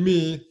 give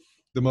me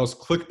the most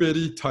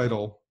clickbaity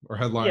title or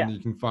headline Yeah. you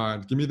can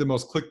find. Give me the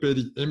most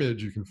clickbaity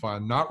image you can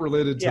find, not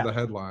related to Yeah. the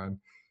headline.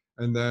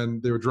 And then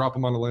they would drop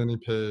them on a landing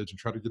page and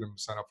try to get them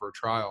to sign up for a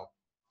trial.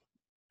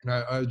 And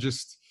I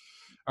just,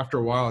 after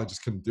a while, I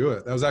just couldn't do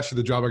it. That was actually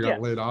the job I Yeah.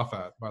 got laid off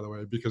at, by the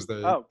way, because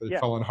they Oh, yeah.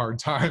 fell on hard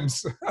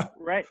times.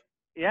 Right.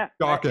 Yeah. It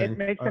Shocking.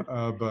 makes sense.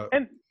 But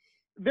And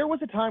there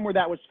was a time where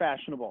that was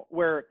fashionable,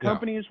 where yeah,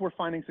 companies were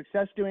finding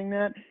success doing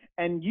that,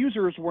 and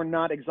users were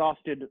not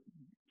exhausted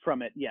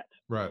from it yet.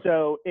 Right.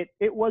 So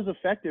it was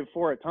effective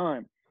for a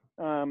time.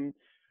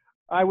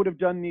 I would have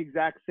done the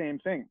exact same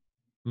thing,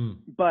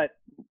 but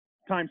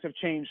times have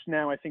changed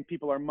now. I think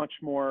people are much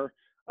more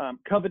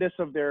covetous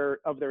of their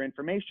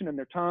information and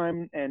their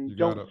time, and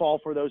don't fall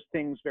for those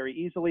things very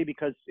easily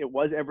because it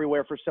was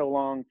everywhere for so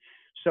long.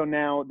 So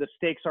now the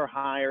stakes are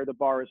higher, the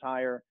bar is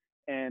higher,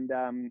 and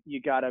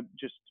you gotta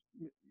just,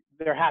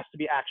 there has to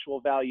be actual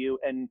value,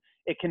 and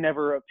it can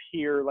never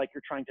appear like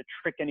you're trying to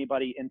trick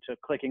anybody into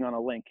clicking on a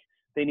link.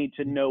 They need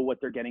to know what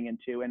they're getting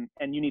into,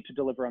 and you need to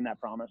deliver on that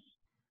promise.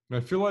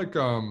 And I feel like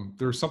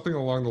there's something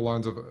along the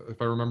lines of,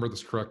 if I remember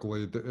this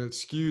correctly, it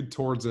skewed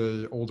towards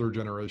a older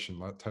generation,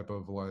 that type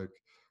of like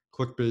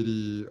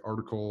clickbaity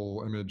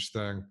article image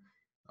thing.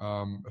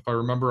 If I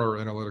remember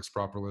our analytics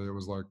properly, it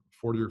was like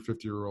 40 or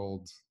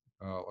 50-year-old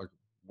like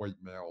white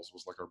males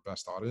was like our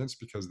best audience,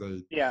 because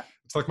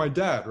it's like my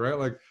dad, right?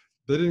 Like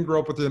they didn't grow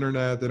up with the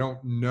internet. They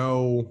don't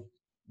know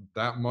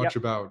that much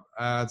about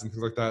ads and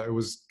things like that. It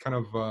was kind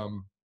of,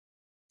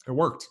 it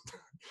worked.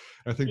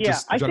 I think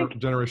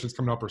generations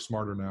coming up are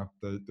smarter now.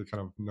 They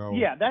kind of know.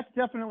 Yeah, that's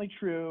definitely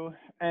true.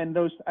 And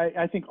those,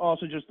 I think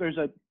also just there's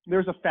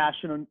a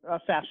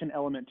fashion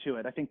element to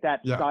it. I think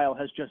that style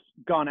has just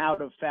gone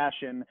out of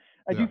fashion.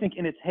 I do think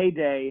in its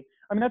heyday,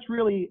 I mean, that's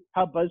really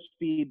how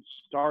BuzzFeed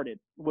started,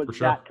 was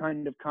that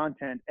kind of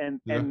content.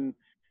 And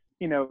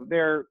you know,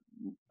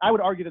 I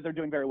would argue that they're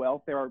doing very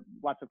well. There are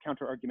lots of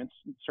counter arguments.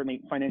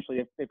 Certainly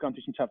financially, they've gone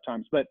through some tough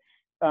times, but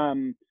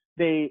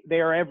they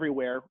are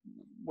everywhere,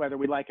 whether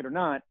we like it or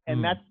not.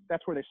 And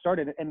that's where they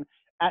started. And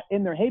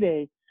in their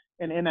heyday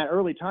and in that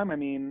early time, I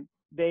mean,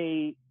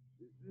 they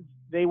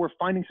were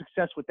finding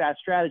success with that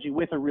strategy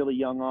with a really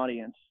young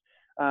audience.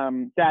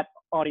 That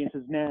audience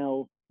is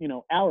now, you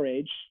know, our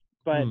age,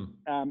 but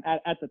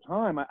at the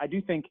time, I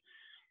do think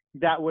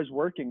that was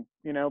working.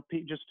 You know,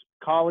 just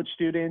college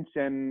students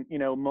and, you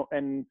know,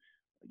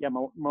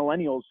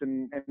 millennials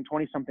and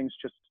 20-somethings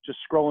just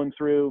scrolling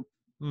through,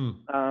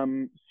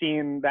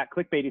 seeing that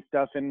clickbaity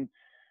stuff. And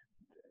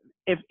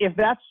if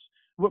that's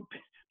what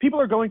people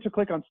are going to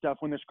click on, stuff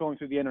when they're scrolling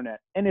through the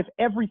internet, and if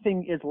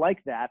everything is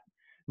like that,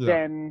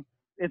 then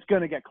it's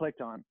going to get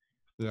clicked on.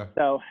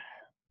 So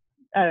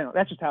I don't know.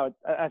 That's just how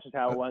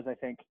it was, I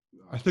think.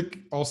 I think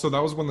also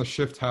that was when the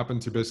shift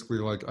happened to basically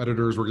like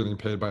editors were getting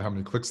paid by how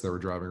many clicks they were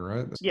driving,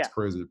 right? It's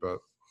crazy, but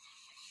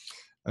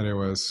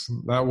anyways,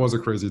 that was a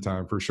crazy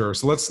time for sure.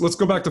 So let's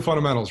go back to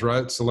fundamentals,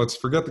 right? So let's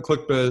forget the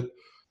clickbait.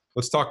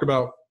 Let's talk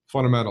about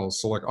fundamentals.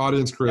 So like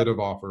audience creative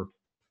offer.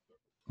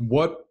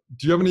 What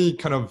do you have any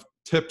kind of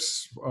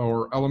tips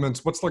or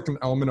elements? What's like an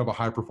element of a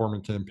high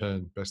performing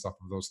campaign based off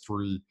of those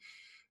three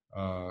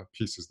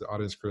pieces, the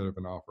audience creative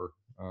and offer?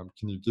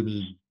 Can you give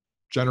me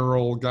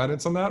general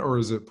guidance on that, or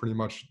is it pretty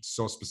much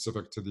so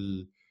specific to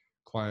the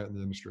client and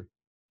the industry?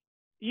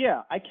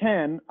 Yeah, I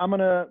can. I'm going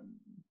to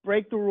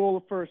break the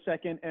rule for a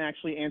second and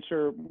actually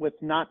answer with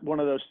not one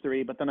of those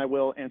three, but then I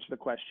will answer the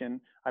question,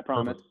 I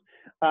promise.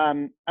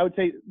 I would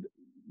say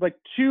like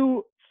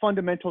two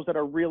fundamentals that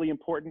are really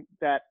important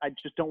that I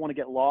just don't want to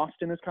get lost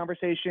in this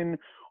conversation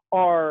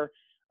are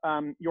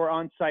your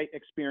on-site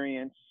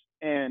experience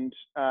and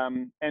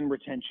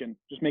retention,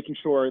 just making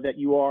sure that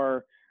you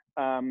are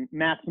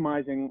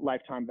maximizing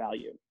lifetime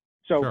value.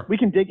 So we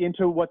can dig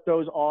into what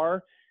those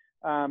are,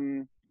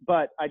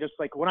 but I just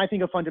like, when I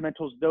think of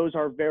fundamentals, those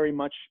are very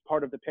much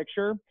part of the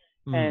picture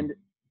and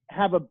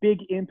have a big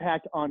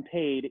impact on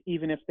paid,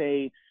 even if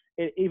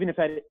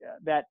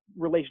that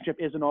relationship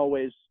isn't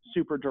always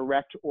super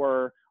direct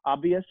or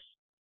obvious.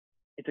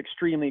 It's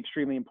extremely,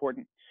 extremely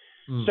important.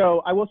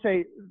 So I will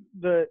say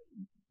the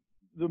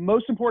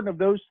most important of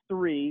those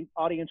three,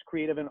 audience,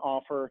 creative, and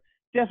offer,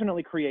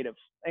 definitely creative.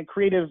 And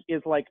creative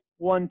is like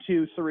 1,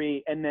 2,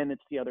 3, and then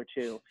it's the other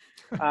two.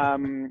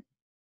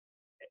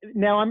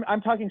 Now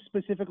I'm talking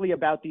specifically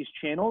about these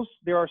channels.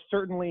 There are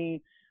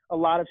certainly a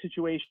lot of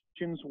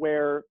situations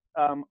where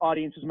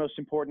audience is most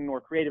important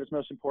or creative is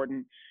most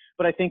important.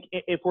 But I think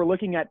if we're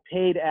looking at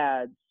paid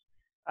ads,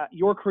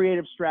 your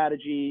creative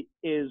strategy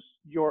is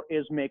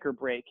make or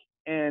break.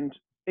 And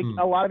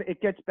a lot of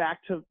it gets back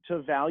to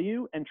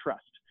value and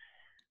trust.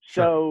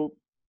 So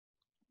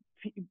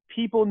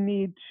people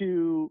need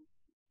to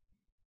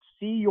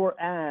see your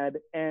ad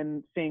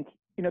and think,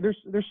 you know,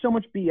 there's so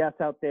much BS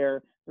out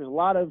there. There's a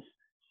lot of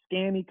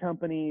scammy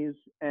companies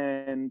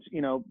and,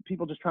 you know,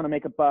 people just trying to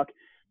make a buck.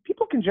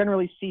 People can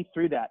generally see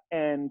through that.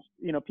 And,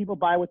 you know, people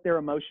buy with their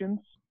emotions.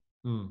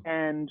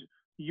 And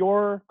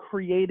your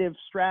creative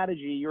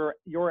strategy,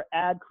 your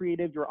ad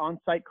creative, your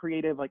on-site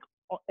creative, like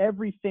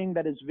everything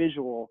that is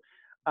visual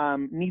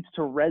needs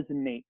to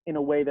resonate in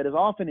a way that is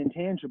often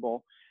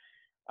intangible.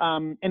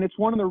 And it's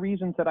one of the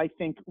reasons that I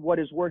think what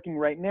is working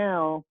right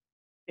now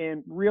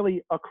and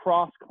really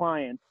across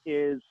clients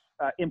is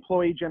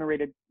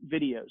employee-generated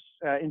videos,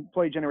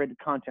 employee-generated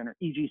content, or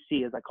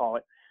EGC as I call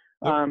it.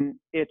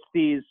 It's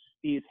these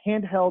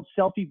handheld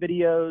selfie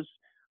videos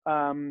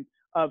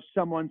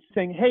someone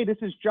saying, "Hey, this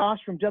is Josh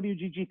from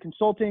WGG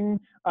Consulting.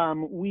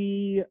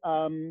 We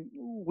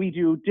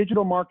do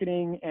digital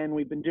marketing, and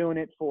we've been doing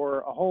it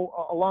for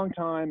a long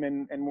time,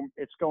 and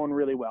it's going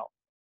really well."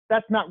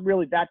 That's not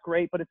really that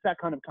great, but it's that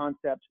kind of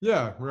concept.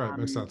 Yeah, right.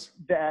 Makes sense.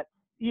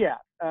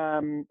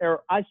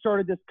 Or I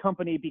started this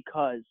company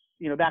because,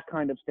 that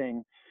kind of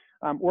thing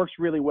works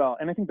really well.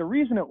 And I think the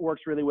reason it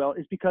works really well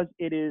is because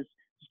it's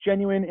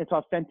genuine, it's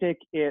authentic,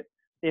 it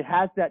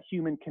has that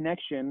human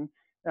connection.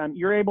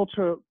 You're able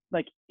to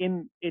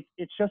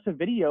it's just a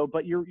video,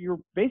 but you're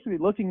basically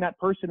looking that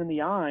person in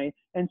the eye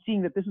and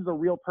seeing that this is a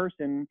real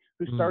person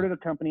who started a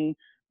company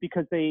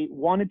because they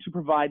wanted to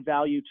provide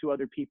value to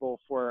other people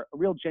for a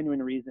real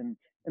genuine reason.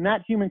 And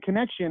that human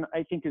connection,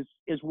 I think,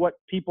 is what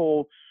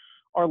people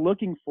are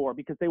looking for,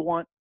 because they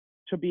want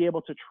to be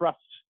able to trust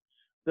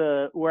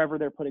wherever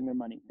they're putting their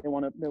money. They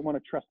want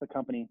to trust the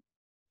company.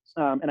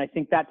 And I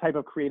think that type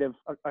of creative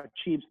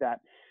achieves that.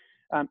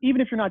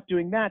 Even if you're not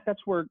doing that,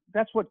 that's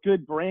what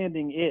good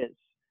branding is.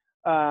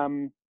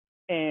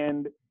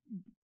 And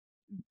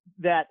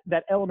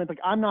that element, like,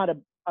 I'm not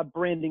a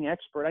branding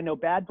expert. I know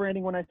bad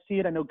branding when I see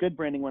it. I know good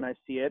branding when I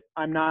see it.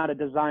 I'm not a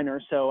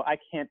designer, so I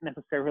can't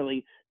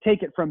necessarily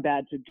take it from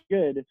bad to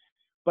good.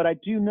 But I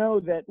do know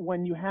that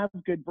when you have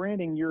good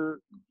branding, you're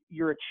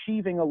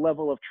achieving a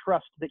level of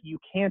trust that you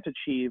can't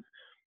achieve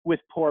with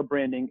poor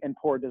branding and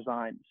poor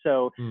design.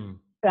 So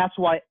that's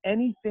why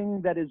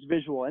anything that is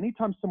visual,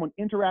 anytime someone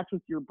interacts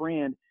with your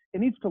brand,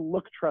 it needs to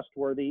look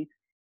trustworthy.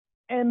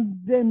 And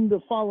then the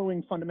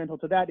following fundamental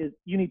to that is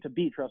you need to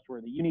be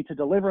trustworthy. You need to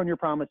deliver on your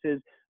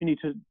promises. You need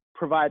to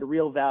provide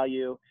real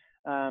value.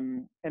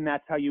 And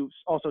that's how you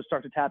also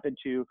start to tap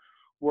into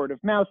word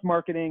of mouth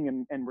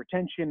marketing and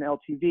retention,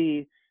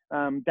 LTV.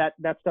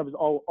 That stuff is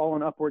all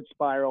an upward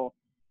spiral.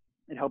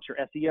 It helps your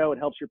SEO. It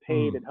helps your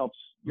paid. It helps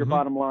your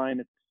bottom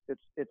line.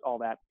 It's all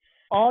that.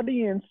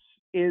 Audience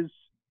is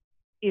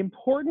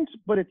important,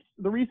 but it's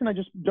the reason I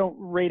just don't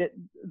rate it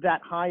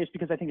that high is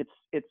because I think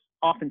it's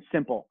often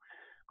simple.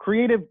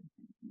 Creative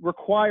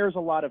requires a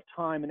lot of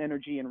time and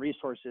energy and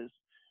resources.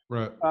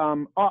 Right.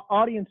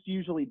 Audience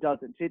usually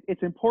doesn't.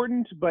 It's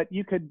important, but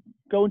you could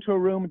go into a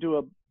room,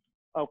 do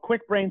a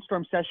quick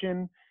brainstorm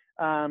session,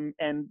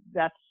 and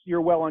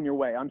you're well on your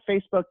way. On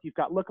Facebook, you've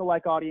got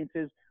lookalike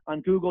audiences. On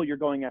Google, you're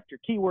going after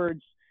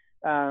keywords,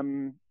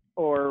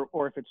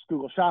 or if it's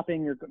Google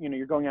Shopping,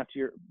 you're going after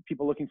your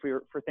people looking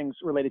for things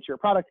related to your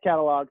product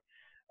catalog.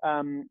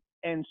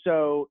 And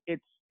so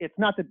it's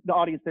not that the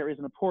audience there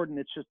isn't important.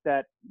 It's just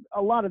that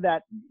a lot of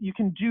that you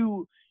can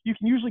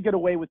usually get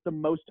away with the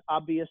most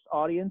obvious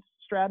audience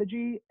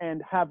strategy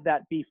and have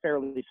that be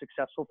fairly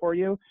successful for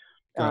you.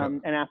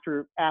 And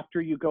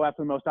after you go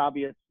after the most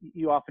obvious,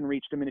 you often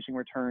reach diminishing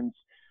returns.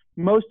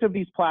 Most of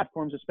these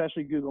platforms,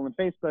 especially Google and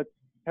Facebook,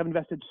 have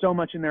invested so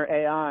much in their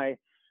AI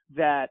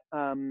that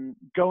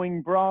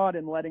going broad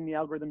and letting the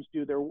algorithms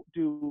do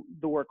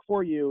the work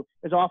for you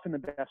is often the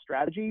best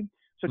strategy.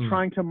 So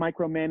trying to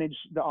micromanage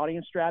the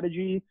audience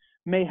strategy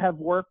may have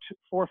worked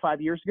 4 or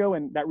 5 years ago,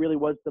 and that really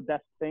was the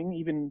best thing,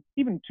 even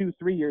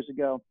 2-3 years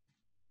ago.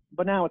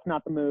 But now it's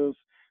not the move,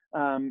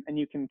 and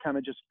you can kind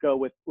of just go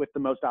with the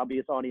most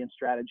obvious audience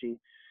strategy.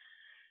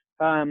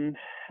 And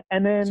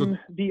then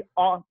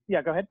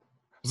yeah, go ahead.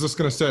 I was just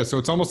gonna say, so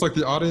it's almost like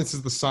the audience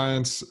is the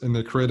science and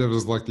the creative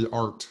is like the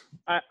art.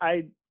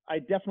 I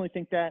definitely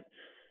think that,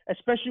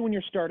 especially when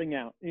you're starting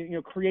out.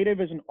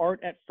 Creative is an art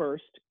at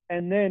first,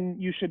 and then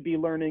you should be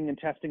learning and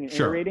testing and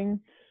iterating.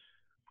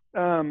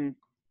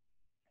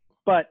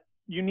 But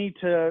you need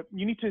to.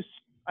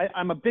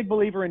 I'm a big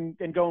believer in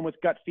going with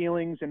gut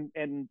feelings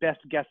and best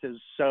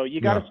guesses. So you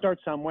got to start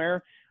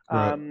somewhere,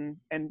 and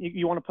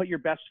you want to put your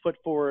best foot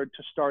forward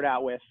to start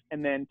out with,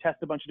 and then test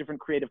a bunch of different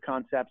creative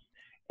concepts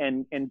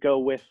and go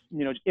with,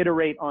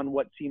 iterate on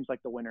what seems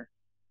like the winner.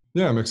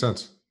 Yeah, makes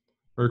sense.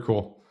 Very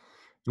cool.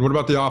 And what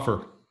about the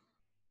offer?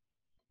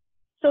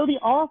 So the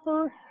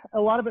offer, a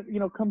lot of it,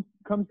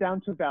 comes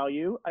down to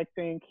value. I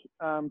think,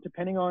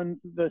 depending on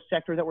the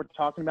sector that we're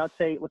talking about,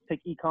 let's take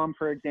e-com,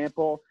 for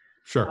example.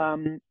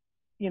 Sure.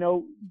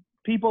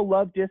 People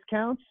love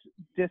discounts.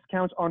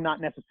 Discounts are not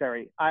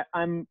necessary.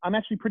 I'm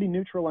actually pretty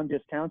neutral on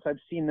discounts. I've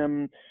seen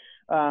them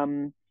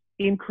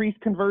increase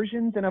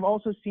conversions, and I've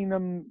also seen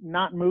them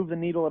not move the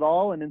needle at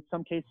all. And in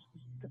some cases,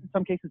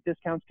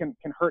 discounts can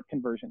hurt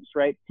conversions,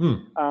 right?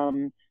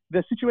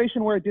 The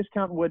situation where a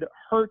discount would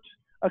hurt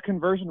a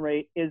conversion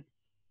rate is,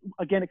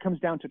 again, it comes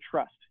down to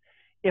trust.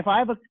 If I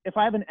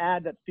have an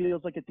ad that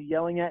feels like it's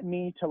yelling at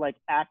me to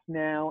act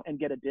now and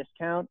get a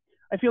discount,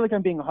 I feel like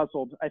I'm being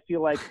hustled. I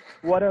feel like,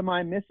 what am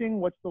I missing?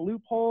 What's the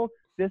loophole?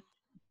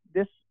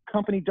 This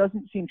company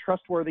doesn't seem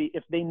trustworthy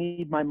if they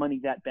need my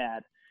money that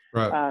bad.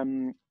 Right.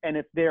 And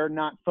if they're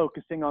not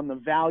focusing on the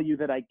value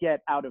that I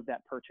get out of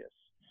that purchase.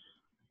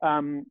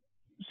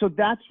 So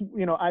that's,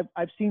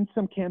 I've seen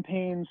some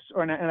campaigns,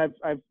 and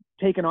I've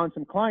taken on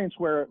some clients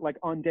where,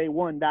 on day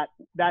one,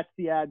 that's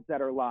the ads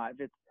that are live.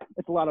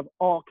 It's a lot of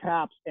all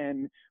caps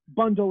and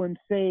bundle and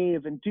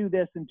save and do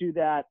this and do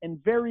that,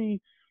 and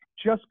very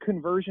just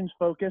conversions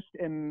focused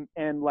and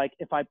like,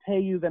 if I pay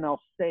you, then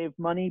I'll save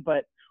money,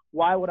 but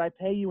why would I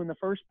pay you in the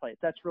first place?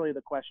 That's really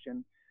the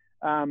question.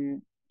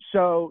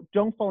 So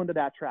don't fall into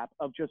that trap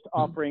of just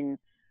offering,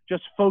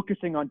 just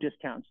focusing on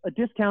discounts. A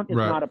discount is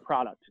not a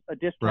product. A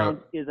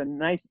discount is a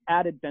nice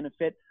added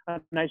benefit, a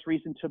nice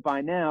reason to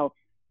buy now,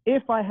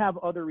 if I have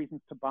other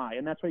reasons to buy.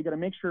 And that's why you got to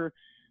make sure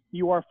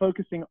you are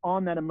focusing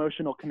on that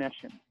emotional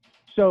connection.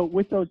 So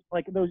with those,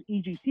 like those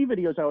EGC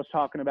videos I was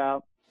talking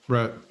about,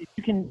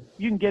 you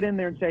can get in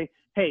there and say,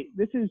 hey,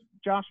 this is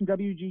Josh from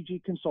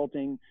WGG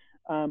Consulting.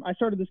 I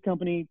started this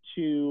company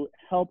to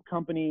help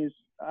companies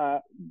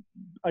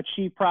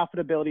achieve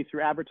profitability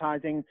through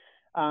advertising.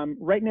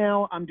 Right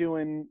now, I'm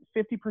doing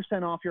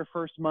 50% off your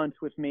first month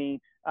with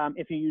me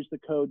if you use the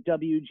code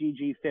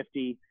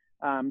WGG50.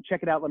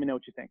 Check it out. Let me know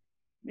what you think.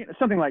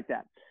 Something like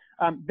that.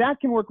 That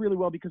can work really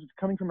well because it's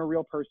coming from a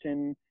real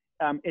person.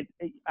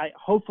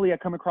 Hopefully I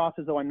come across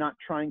as though I'm not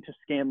trying to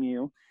scam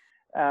you.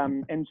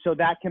 And so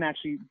that can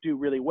actually do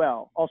really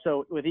well.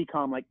 Also with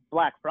e-com, like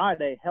Black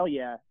Friday, hell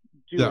yeah,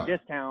 do a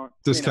discount.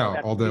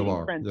 Discount all day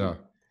long. Yeah,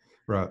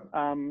 right.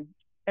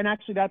 And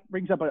actually that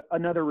brings up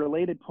another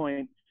related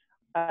point.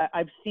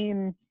 I've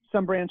seen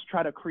some brands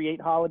try to create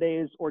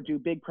holidays or do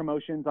big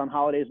promotions on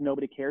holidays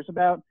nobody cares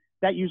about.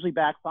 That usually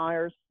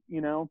backfires.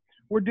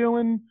 We're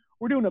doing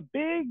a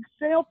big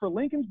sale for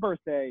Lincoln's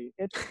birthday.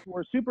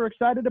 We're super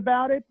excited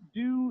about it.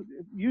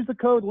 Use the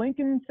code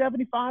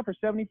Lincoln75 for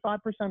 75%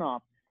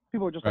 off.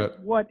 People are just like,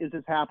 what is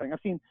this happening?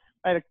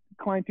 I had a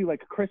client do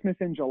like Christmas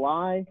in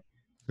July,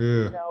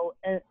 and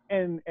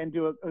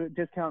do a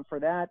discount for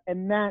that.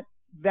 And that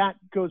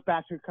goes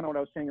back to kind of what I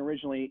was saying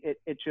originally.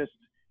 It just,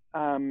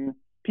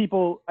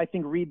 people, I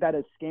think, read that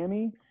as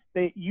scammy.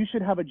 You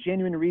should have a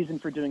genuine reason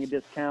for doing a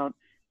discount.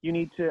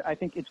 I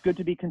think it's good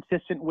to be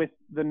consistent with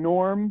the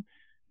norm.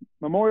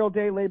 Memorial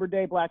Day, Labor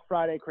Day, Black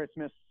Friday,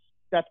 Christmas.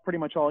 That's pretty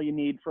much all you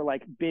need for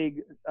like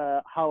big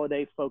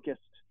holiday focused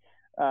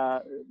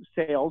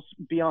sales.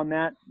 Beyond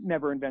that,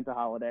 never invent a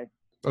holiday.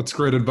 That's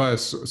great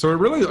advice. So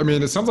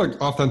it sounds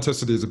like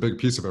authenticity is a big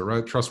piece of it,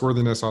 right?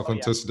 Trustworthiness,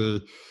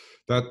 authenticity.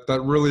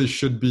 That really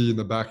should be in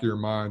the back of your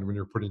mind when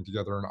you're putting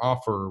together an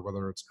offer,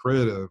 whether it's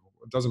creative.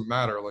 It doesn't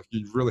matter. Like,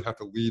 you really have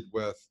to lead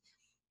with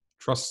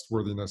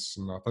trustworthiness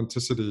and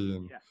authenticity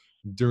and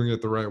doing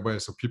it the right way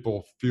so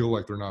people feel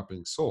like they're not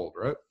being sold,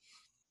 right?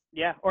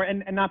 Yeah,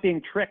 and not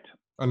being tricked.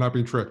 And not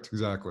being tricked,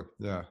 exactly.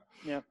 Yeah.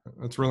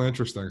 That's really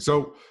interesting.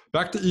 So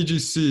back to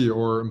EGC,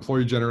 or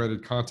employee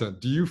generated content.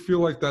 Do you feel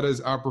like that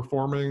is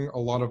outperforming a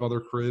lot of other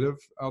creative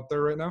out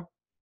there right now?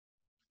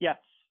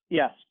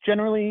 Yes.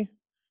 Generally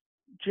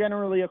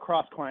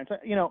across clients.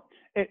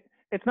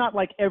 It's not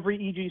like every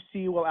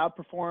EGC will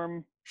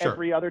outperform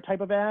every other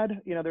type of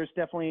ad. There's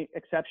definitely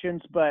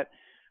exceptions, but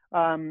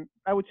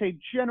I would say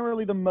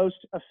generally the most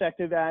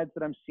effective ads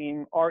that I'm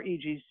seeing are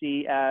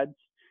EGC ads.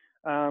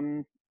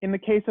 In the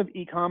case of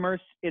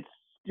e-commerce, it's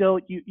still,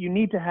 you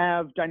need to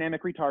have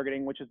dynamic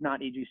retargeting, which is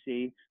not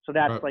EGC. So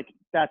that's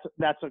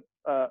that's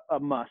a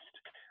must.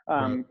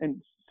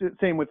 And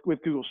same with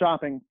Google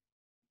Shopping.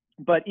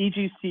 But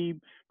EGC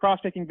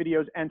prospecting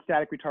videos and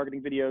static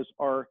retargeting videos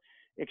are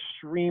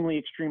extremely,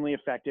 extremely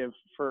effective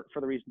for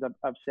the reasons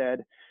I've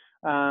said.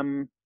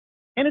 And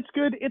it's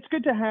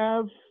good to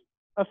have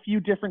a few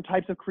different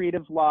types of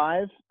creative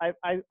live.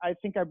 I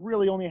think I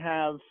really only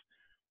have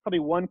probably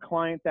one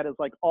client that is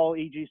like all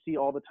EGC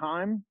all the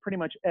time. Pretty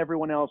much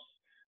everyone else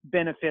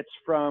benefits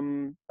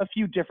from a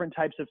few different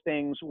types of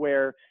things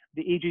where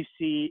the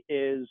EGC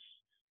is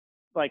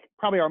like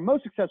probably our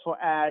most successful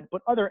ad,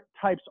 but other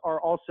types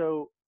are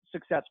also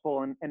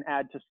successful and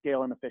add to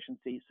scale and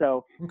efficiency.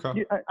 So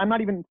I'm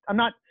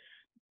not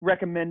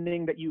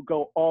recommending that you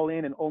go all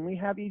in and only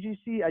have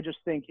EGC. I just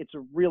think it's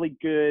a really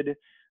good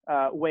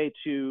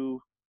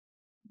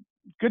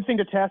good thing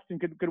to test and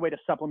good way to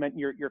supplement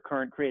your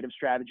current creative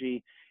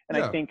strategy.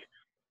 And I think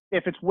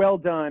if it's well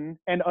done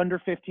and under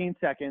 15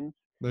 seconds,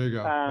 there you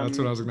go. That's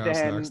what I was going to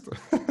ask next.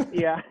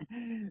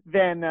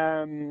 Then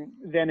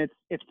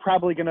it's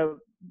probably going to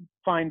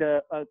find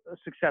a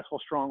successful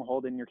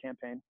stronghold in your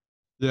campaign.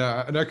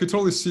 Yeah, and I could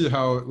totally see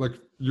how, like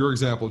your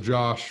example,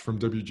 Josh from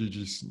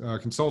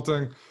WGG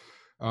Consulting.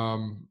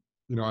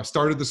 I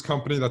started this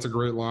company. That's a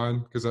great line,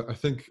 because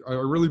I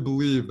really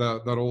believe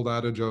that old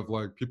adage of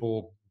like,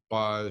 people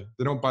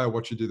they don't buy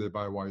what you do, they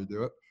buy why you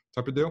do it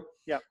type of deal.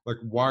 Yeah. Like,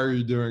 why are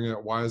you doing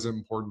it? Why is it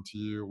important to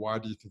you? Why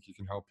do you think you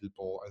can help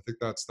people? I think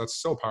that's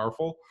so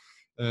powerful.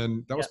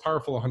 And that was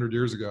powerful 100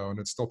 years ago, and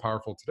it's still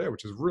powerful today,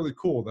 which is really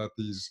cool that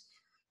these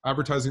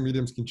advertising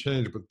mediums can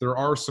change. But there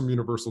are some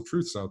universal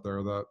truths out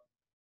there that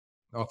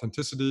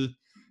authenticity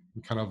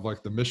and kind of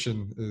like the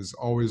mission is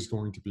always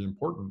going to be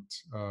important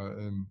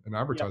in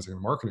advertising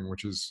and marketing,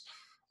 which is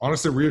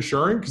honestly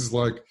reassuring, because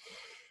like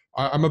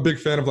I'm a big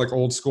fan of like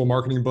old school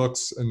marketing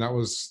books, and that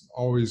was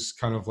always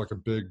kind of like a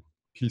big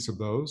piece of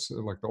those,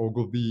 like the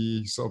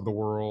Ogilvy's of the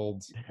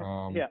world.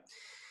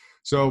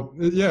 So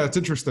it's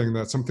interesting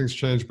that some things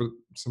change, but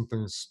some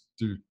things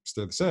do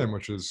stay the same,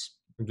 which is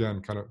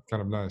again kind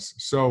of nice.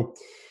 So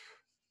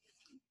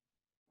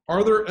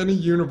Are there any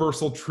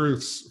universal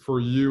truths for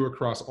you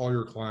across all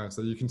your clients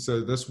that you can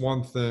say this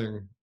one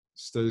thing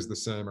stays the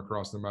same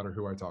across no matter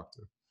who I talk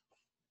to?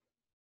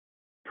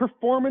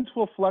 Performance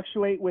will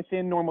fluctuate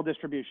within normal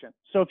distribution.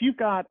 So if you've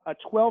got a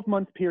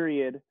 12-month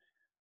period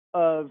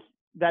of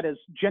that is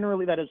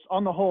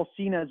on the whole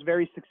seen as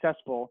very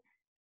successful,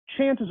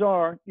 chances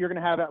are you're going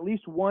to have at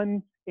least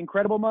one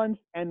incredible month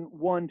and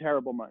one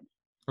terrible month,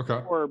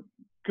 Okay. or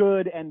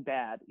good and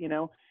bad.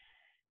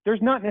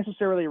 There's not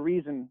necessarily a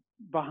reason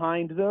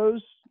behind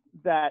those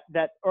that,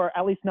 or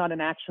at least not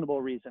an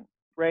actionable reason,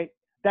 right?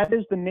 That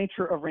is the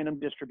nature of random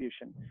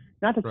distribution.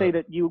 Not to say Right.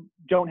 that you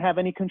don't have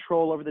any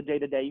control over the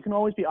day-to-day. You can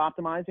always be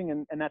optimizing,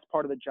 and that's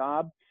part of the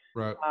job.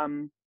 Right.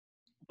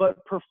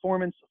 But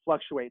performance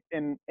fluctuates.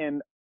 And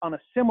on a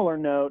similar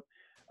note,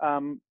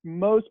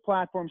 most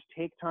platforms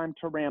take time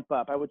to ramp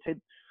up. I would say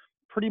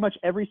pretty much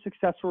every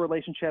successful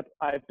relationship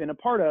I've been a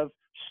part of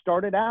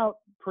started out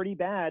pretty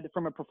bad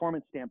from a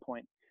performance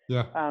standpoint.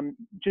 Yeah.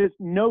 Just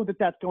know that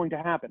that's going to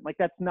happen. Like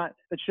that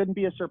shouldn't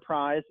be a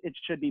surprise. It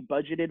should be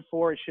budgeted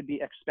for. It should be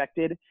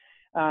expected.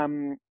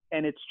 And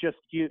it's just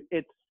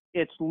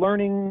it's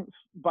learning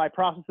by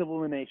process of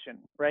elimination,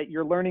 right?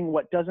 You're learning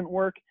what doesn't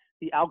work.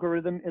 The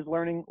algorithm is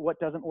learning what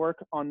doesn't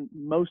work on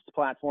most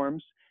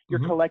platforms. You're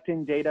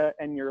collecting data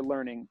and you're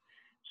learning.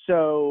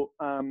 So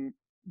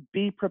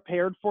be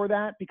prepared for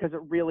that, because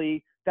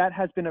that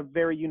has been a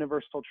very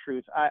universal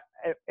truth.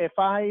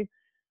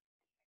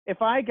 If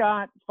I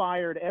got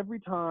fired every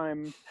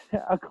time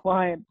a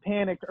client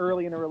panicked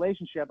early in a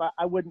relationship,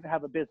 I wouldn't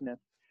have a business,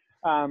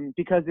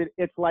 because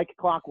it's like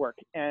clockwork.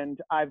 And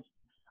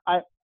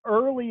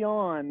early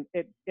on,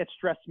 it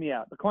stressed me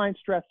out. The client's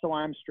stressed, so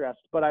I'm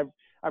stressed. But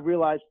I've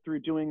realized through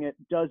doing it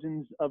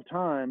dozens of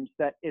times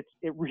that it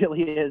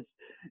really is,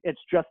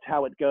 it's just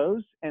how it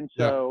goes. And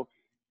so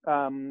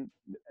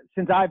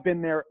since I've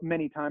been there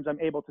many times, I'm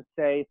able to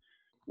say,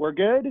 we're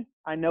good.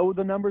 I know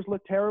the numbers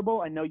look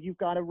terrible. I know you've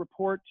got to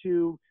report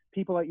to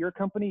people at your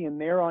company and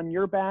they're on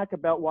your back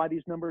about why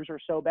these numbers are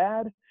so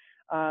bad.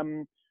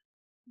 Hashtag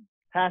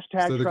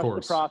trust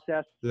the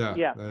process.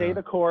 Stay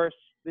the course.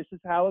 This is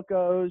how it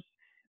goes.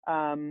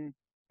 And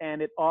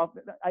I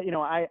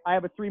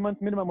have a 3-month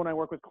minimum when I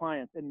work with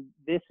clients. And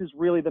this is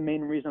really the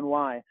main reason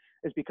why,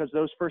 is because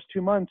those first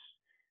 2 months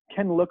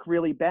can look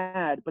really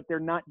bad, but they're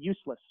not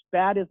useless.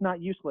 Bad is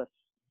not useless.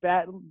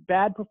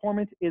 Bad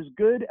performance is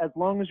good as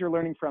long as you're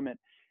learning from it.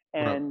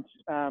 And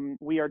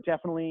we are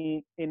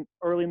definitely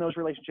early in those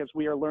relationships,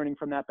 we are learning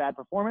from that bad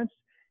performance.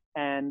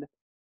 And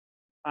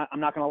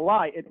I'm not going to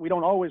lie, we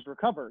don't always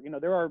recover.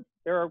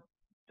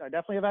 I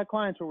definitely have had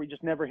clients where we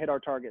just never hit our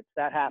targets.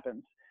 That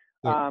happens.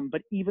 Yeah.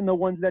 But even the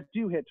ones that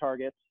do hit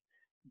targets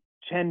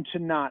tend to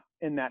not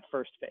in that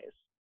first phase.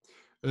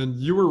 And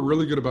you were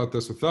really good about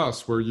this with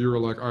us, where you were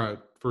like, all right,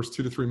 first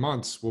 2 to 3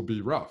 months will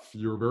be rough.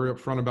 You were very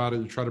upfront about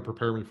it. You tried to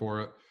prepare me for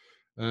it.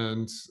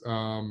 And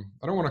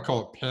I don't want to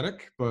call it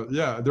panic, but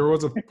yeah, there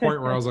was a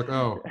point where I was like,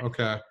 oh,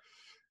 okay,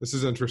 this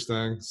is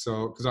interesting.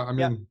 So, because I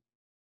mean,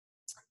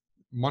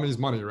 money's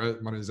money,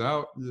 right? Money's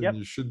out, and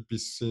you should be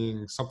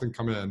seeing something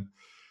come in.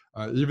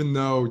 Even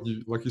though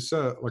like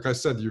I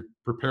said, you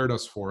prepared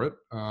us for it.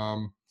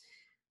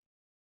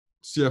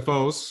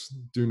 CFOs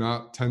do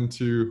not tend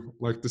to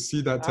like to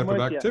see that type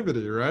of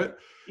activity, right?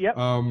 Yep,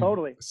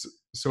 totally.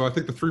 So I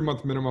think the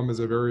 3-month minimum is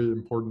a very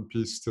important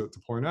piece to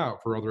point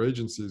out for other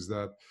agencies,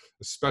 that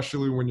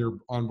especially when you're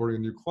onboarding a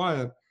new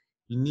client,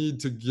 you need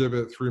to give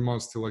it 3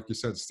 months to, like you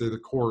said, stay the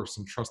course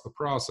and trust the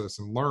process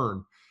and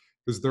learn.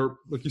 Because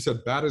like you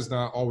said, bad is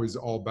not always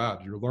all bad.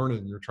 You're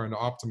learning, you're trying to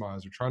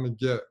optimize, you're trying to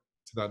get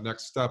to that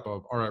next step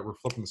of, all right, we're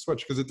flipping the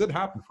switch. Because it did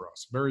happen for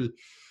us, very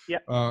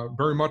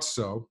much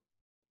so.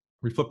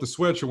 We flipped the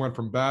switch. It went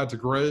from bad to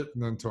great,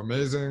 and then to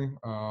amazing.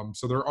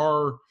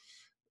 So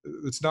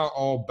it's not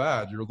all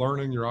bad. You're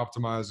learning, you're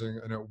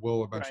optimizing, and it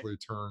will eventually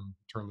turn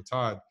the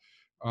tide.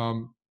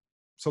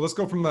 So let's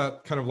go from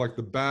that kind of like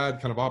the bad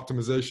kind of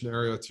optimization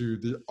area to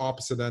the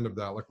opposite end of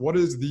that. Like, what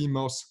is the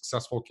most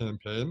successful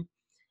campaign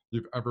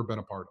you've ever been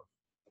a part of?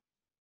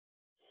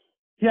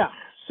 Yeah.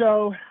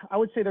 So I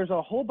would say there's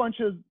a whole bunch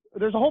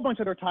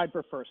that are tied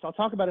for first. I'll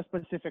talk about a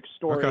specific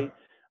story,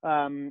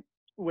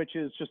 which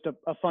is just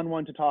a fun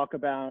one to talk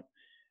about.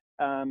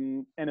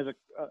 And as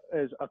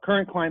a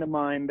current client of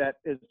mine that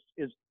is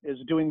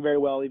doing very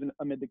well even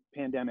amid the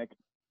pandemic.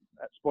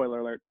 Spoiler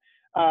alert.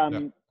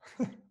 I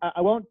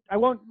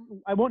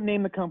won't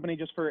name the company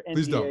just for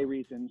NDA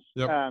reasons.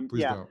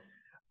 Please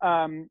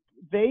don't.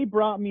 They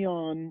brought me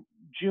on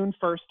June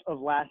 1st of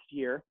last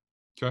year.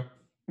 Okay.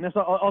 And that's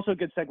also a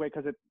good segue,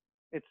 because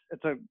it's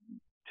a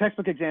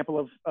textbook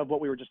example of what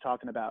we were just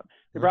talking about.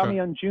 They brought me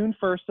on June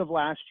 1st of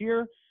last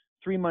year,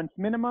 3 months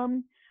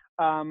minimum.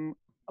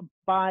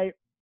 By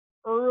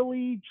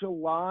early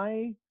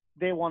July,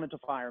 they wanted to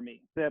fire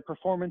me. The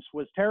performance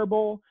was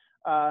terrible.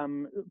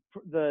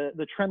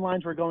 The trend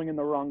lines were going in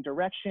the wrong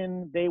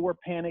direction. They were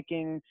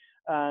panicking.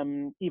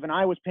 Even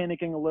I was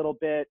panicking a little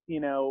bit.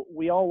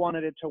 We all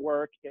wanted it to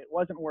work. It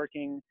wasn't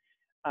working.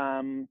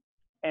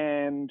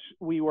 and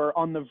we were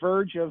on the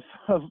verge of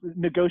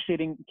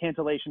negotiating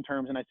cancellation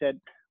terms. And I said,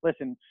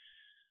 listen,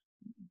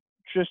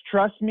 just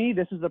trust me.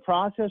 This is the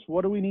process.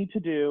 What do we need to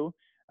do?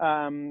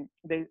 And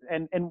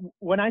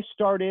when I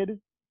started,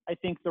 I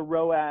think the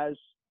ROAS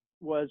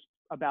was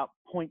about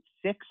 0.6,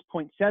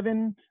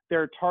 0.7.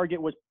 Their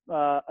target was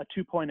a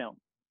 2.0.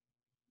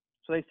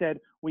 So they said,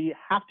 we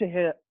have to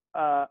hit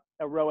a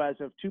ROAS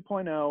of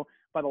 2.0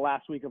 by the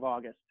last week of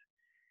August.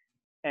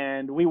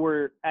 And we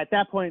were at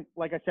that point,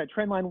 like I said,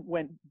 trendline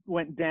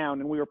went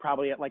down, and we were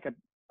probably at like a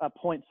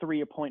 0.3,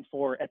 a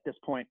 0.4 at this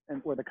point, and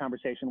where the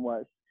conversation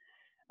was.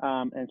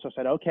 And so I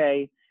said,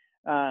 okay.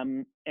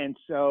 And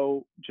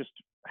so just,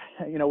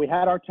 we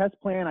had our test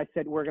plan. I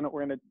said, we're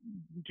gonna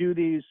do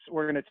these.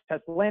 We're gonna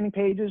test the landing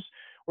pages.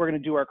 We're gonna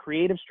do our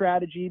creative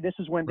strategy. This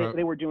is when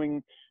they were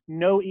doing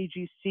no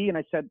EGC, and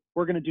I said,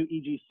 we're gonna do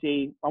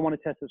EGC. I want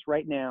to test this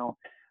right now.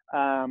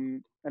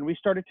 And we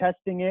started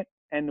testing it,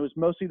 and it was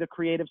mostly the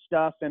creative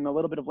stuff and a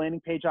little bit of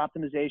landing page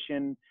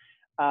optimization.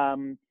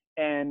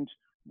 And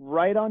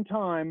right on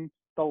time,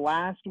 the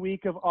last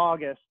week of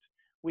August,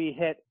 we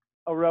hit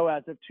a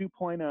ROAS of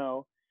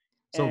 2.0.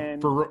 So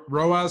and for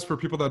ROAS, for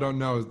people that don't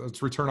know,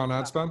 it's return on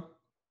ad spend?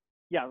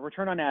 Yeah,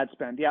 return on ad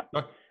spend. Yeah.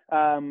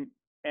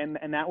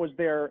 And that was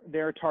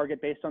their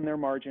target based on their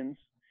margins.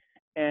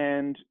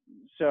 And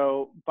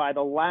so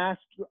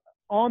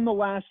on the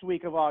last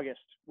week of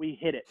August, we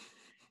hit it.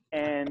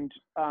 And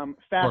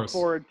fast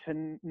forward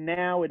to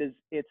now,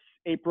 it's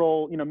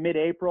April,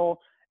 mid-April,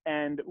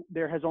 and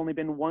there has only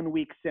been 1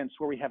 week since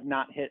where we have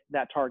not hit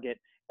that target.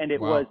 And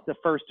it was the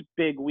first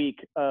big week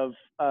of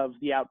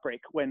the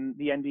outbreak when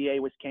the NDA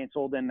was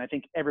canceled, and I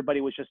think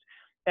everybody was just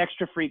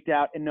extra freaked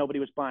out and nobody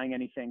was buying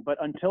anything. But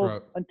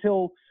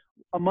until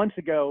a month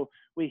ago,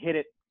 we hit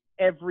it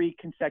every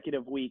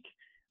consecutive week.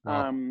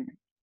 And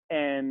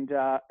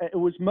it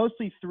was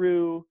mostly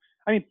through,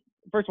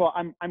 first of all,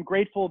 I'm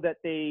grateful that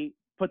they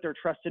put their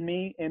trust in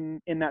me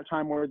in that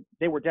time where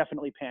they were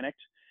definitely panicked.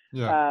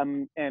 Yeah.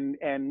 And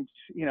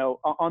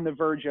on the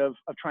verge of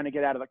trying to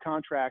get out of the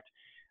contract.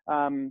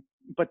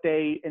 But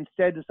they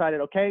instead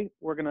decided, okay,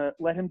 we're going to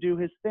let him do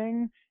his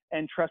thing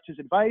and trust his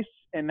advice.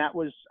 And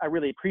I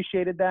really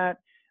appreciated that.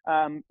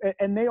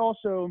 And they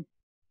also,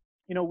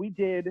 we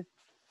did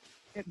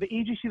the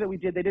EGC that we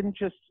did. They didn't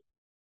just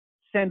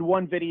send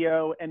one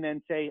video and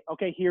then say,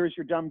 okay, here's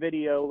your dumb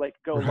video, like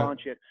go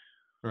launch it.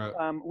 Right.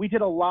 We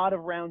did a lot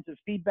of rounds of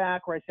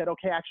feedback where I said,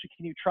 okay, actually,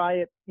 can you try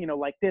it,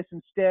 like this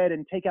instead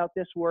and take out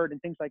this word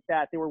and things like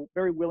that. They were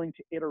very willing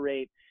to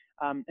iterate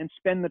and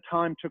spend the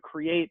time to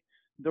create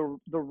the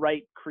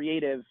right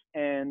creative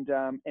and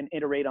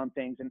iterate on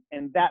things.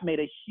 And that made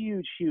a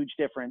huge, huge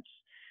difference.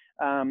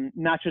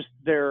 Not just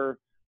their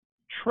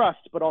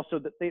trust, but also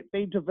that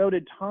they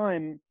devoted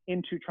time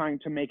into trying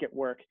to make it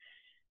work.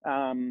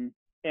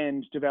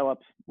 And develop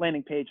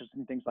landing pages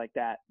and things like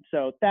that.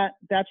 So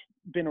that's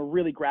been a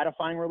really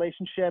gratifying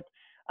relationship.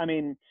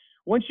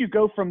 Once you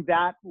go from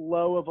that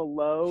low of a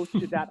low to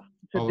this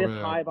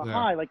high of a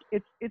high, like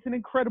it's an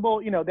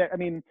incredible,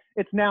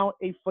 it's now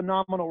a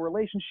phenomenal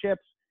relationship.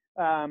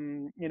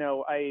 I'm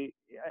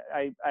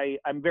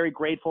very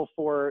grateful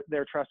for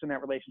their trust in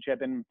that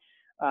relationship. And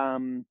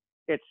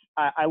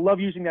I love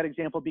using that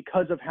example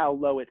because of how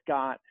low it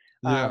got.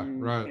 That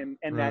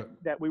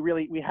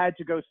we had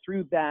to go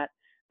through that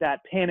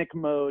panic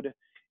mode,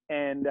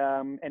 and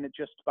it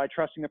just by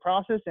trusting the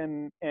process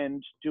and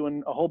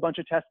doing a whole bunch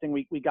of testing,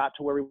 we got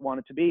to where we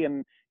wanted to be,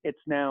 and it's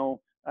now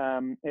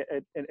an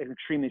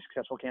extremely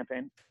successful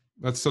campaign.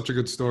 That's such a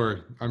good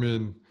story.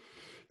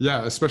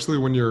 Especially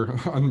when you're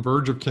on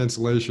verge of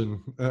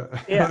cancellation.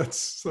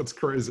 That's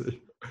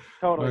crazy.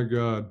 Totally. My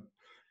God.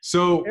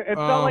 So it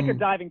felt like a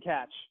diving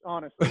catch,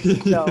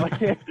 honestly. Yeah.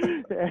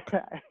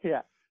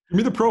 Give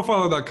me the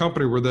profile of that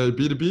company. Were they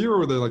B2B or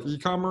were they like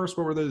e-commerce?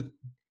 What were they?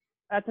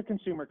 That's a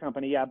consumer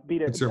company, yeah.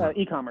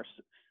 E-commerce.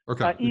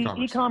 Okay.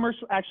 E-commerce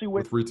actually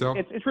with retail.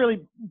 It's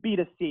really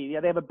B2C. Yeah,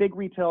 they have a big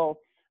retail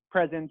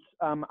presence.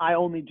 I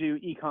only do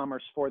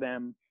e-commerce for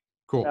them.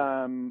 Cool.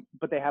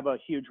 But they have a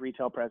huge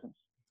retail presence.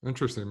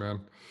 Interesting,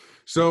 man.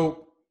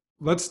 So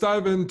let's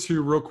dive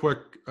into real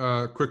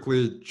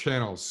quickly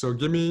channels. So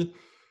give me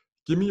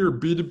your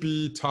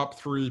B2B top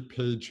 3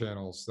 paid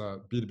channels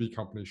that B2B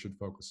companies should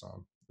focus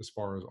on as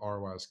far as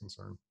ROI is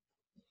concerned.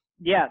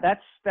 Yeah,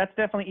 that's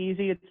definitely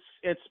easy.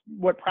 It's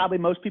what probably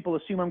most people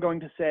assume I'm going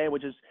to say,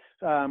 which is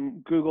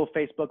Google,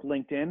 Facebook,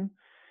 LinkedIn.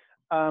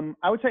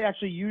 I would say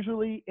actually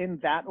usually in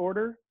that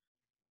order,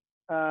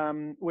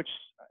 which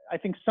I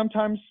think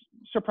sometimes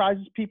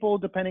surprises people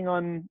depending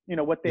on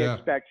what they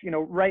expect.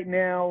 Right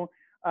now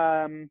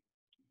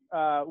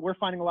we're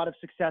finding a lot of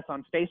success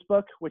on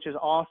Facebook, which is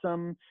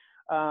awesome.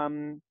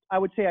 I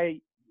would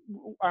say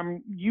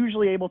I'm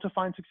usually able to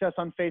find success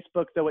on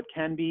Facebook, though it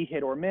can be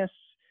hit or miss.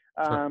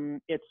 Sure.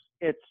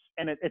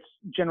 It's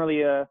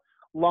generally a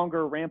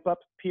longer ramp up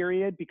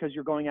period because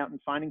you're going out and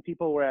finding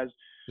people, whereas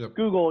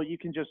Google, you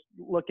can just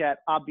look at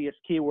obvious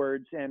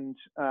keywords, and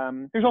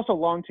there's also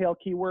long tail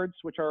keywords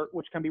which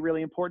can be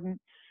really important.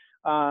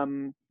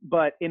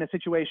 But in a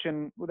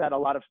situation that a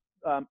lot of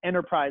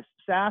enterprise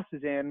SaaS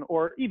is in,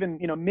 or even,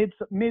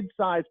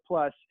 mid-size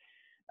plus,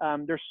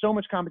 there's so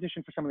much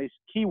competition for some of these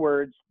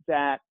keywords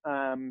that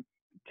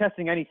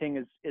testing anything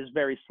is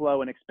very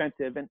slow and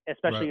expensive, and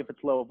especially if it's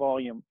low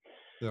volume.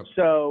 Yep.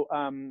 So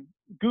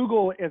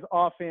Google is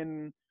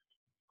often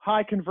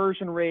high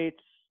conversion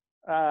rates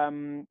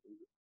and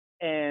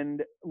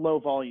low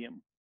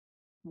volume,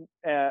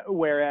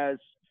 whereas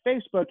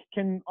Facebook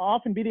can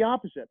often be the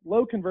opposite: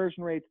 low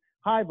conversion rates,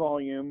 high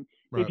volume.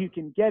 Right. If you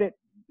can get it,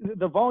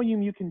 the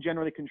volume you can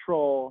generally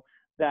control.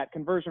 That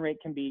conversion rate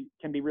can be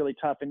really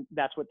tough, and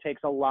that's what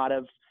takes a lot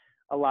of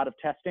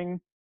testing.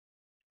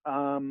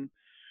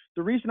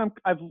 The reason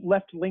I've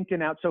left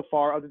LinkedIn out so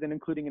far, other than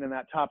including it in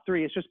that top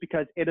 3, is just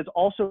because it is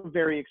also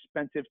very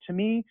expensive. To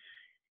me,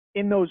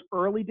 in those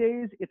early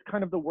days, it's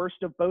kind of the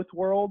worst of both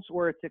worlds,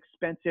 where it's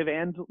expensive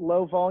and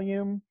low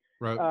volume,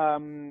 right.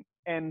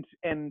 and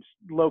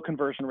low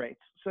conversion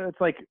rates. So it's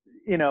like,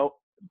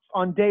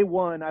 on day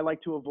one, I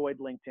like to avoid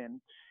LinkedIn.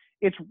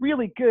 It's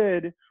really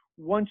good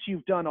once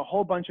you've done a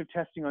whole bunch of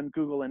testing on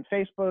Google and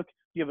Facebook.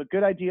 You have a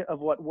good idea of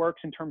what works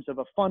in terms of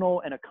a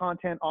funnel and a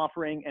content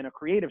offering and a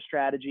creative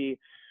strategy.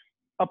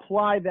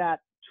 Apply that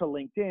to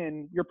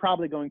LinkedIn. You're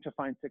probably going to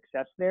find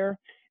success there.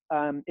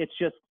 It's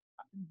just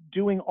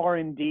doing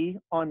R&D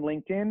on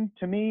LinkedIn,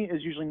 to me,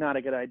 is usually not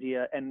a good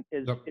idea, and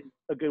is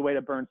a good way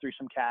to burn through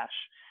some cash.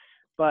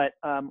 But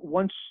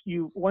once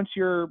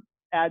your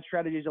ad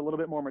strategy is a little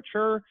bit more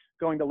mature,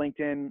 going to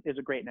LinkedIn is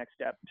a great next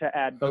step to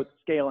add both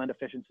scale and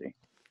efficiency.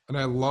 And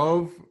I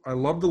love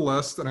the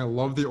list, and I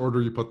love the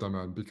order you put them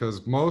in,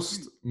 because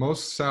most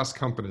SaaS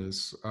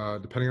companies,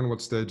 depending on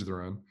what stage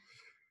they're in,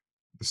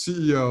 the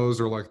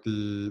CEOs or like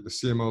the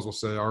CMOs will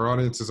say, our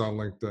audience is on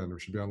LinkedIn, we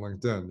should be on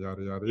LinkedIn,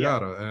 yada, yada,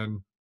 yada. And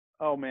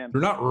oh man,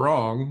 they're not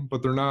wrong,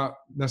 but they're not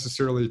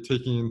necessarily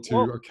taking into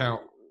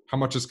account how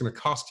much it's going to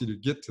cost you to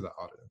get to the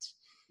audience.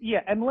 Yeah,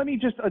 and let me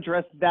just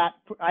address that.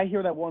 I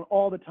hear that one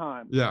all the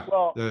time. Yeah.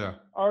 Well, yeah.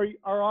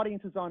 Our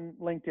audience is on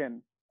LinkedIn.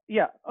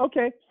 Yeah.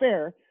 Okay.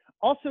 Fair.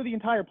 Also, the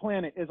entire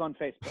planet is on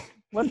Facebook.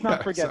 Let's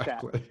not forget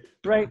that.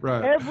 Right?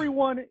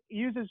 Everyone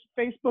uses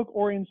Facebook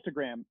or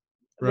Instagram.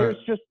 There's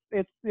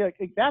it's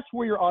like, that's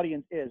where your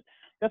audience is.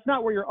 That's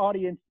not where your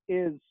audience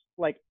is,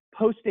 like,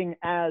 posting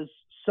as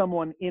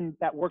someone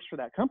that works for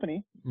that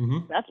company.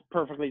 Mm-hmm. That's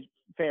perfectly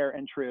fair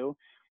and true,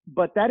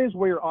 but that is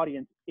where your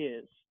audience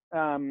is.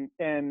 And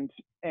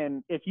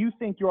if you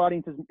think your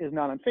audience is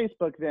not on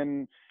Facebook,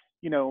 then,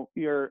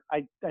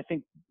 I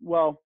think,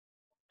 well,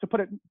 to put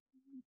it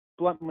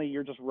bluntly,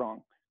 you're just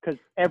wrong, because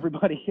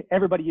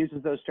everybody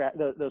uses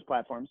those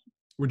platforms.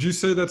 Would you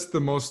say that's the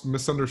most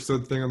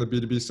misunderstood thing on the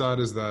B2B side,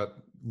 is that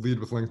lead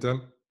with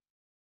LinkedIn?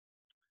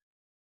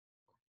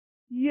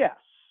 Yes.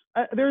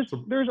 There's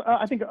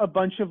I think a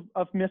bunch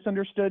of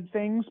misunderstood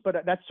things, but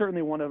that's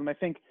certainly one of them. I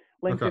think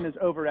LinkedIn is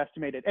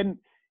overestimated. And,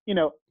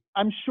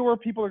 I'm sure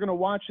people are going to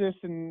watch this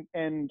and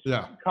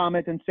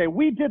comment and say,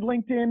 we did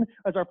LinkedIn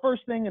as our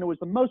first thing, and it was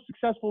the most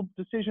successful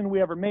decision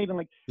we ever made. And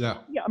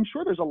I'm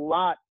sure there's a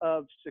lot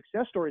of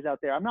success stories out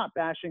there. I'm not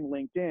bashing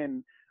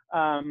LinkedIn.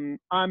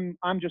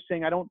 I'm just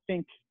saying,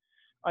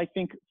 I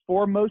think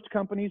for most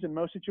companies in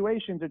most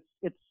situations,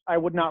 I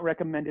would not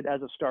recommend it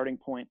as a starting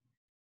point.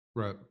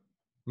 Right.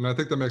 And I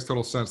think that makes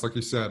total sense. Like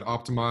you said,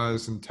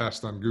 optimize and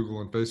test on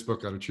Google and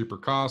Facebook at a cheaper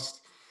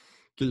cost.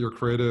 Get your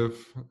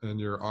creative and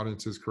your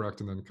audiences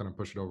correct, and then kind of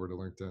push it over to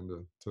LinkedIn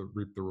to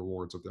reap the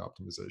rewards of the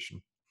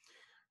optimization.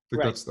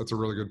 I think that's a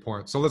really good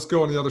point. So let's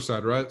go on the other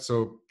side, right?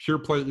 So pure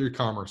play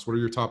e-commerce. What are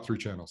your top 3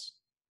 channels?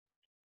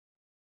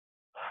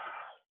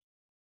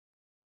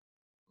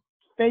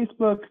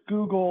 Facebook,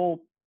 Google,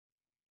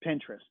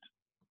 Pinterest.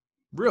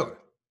 Really?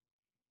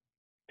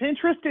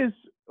 Pinterest is,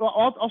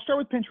 well, I'll start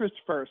with Pinterest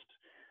first.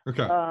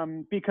 Okay.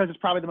 Because it's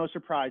probably the most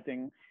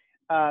surprising.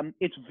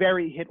 It's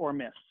very hit or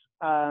miss.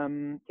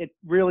 It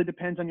really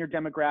depends on your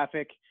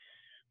demographic.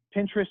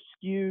 Pinterest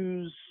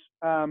skews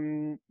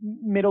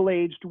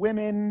middle-aged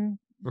women,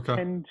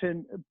 tend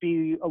to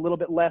be a little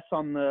bit less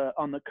on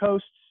the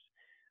coasts,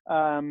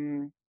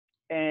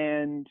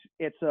 and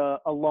it's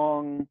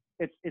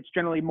it's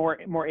generally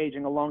more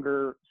aging, a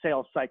longer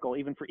sales cycle,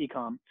 even for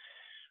e-com.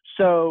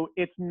 So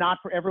it's not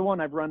for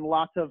everyone. I've run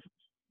lots of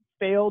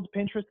failed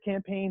Pinterest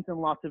campaigns and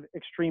lots of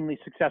extremely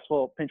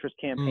successful Pinterest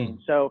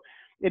campaigns. So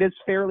it is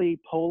fairly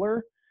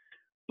polar.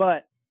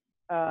 But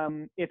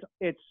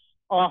it's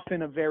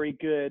often a very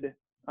good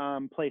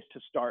place to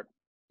start.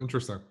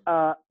 Interesting.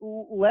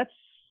 Let's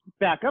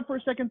back up for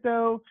a second,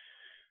 though.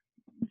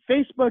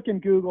 Facebook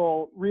and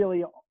Google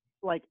really,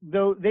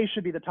 though they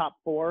should be the top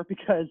 4,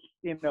 because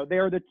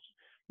they're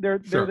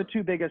the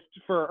 2 biggest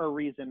for a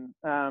reason.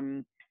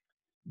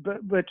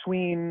 But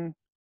between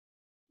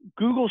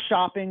Google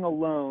Shopping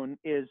alone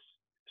is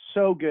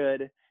so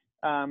good.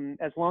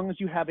 As long as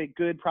you have a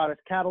good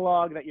product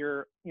catalog that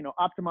you're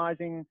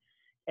optimizing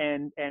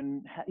and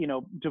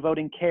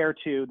devoting care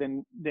to,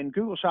 then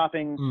Google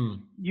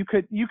Shopping, you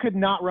could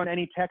not run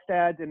any text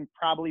ads and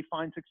probably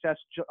find success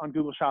on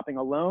Google Shopping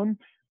alone.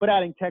 But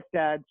adding text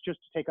ads just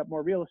to take up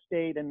more real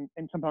estate, and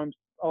sometimes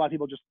a lot of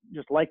people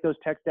just like those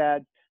text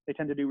ads. They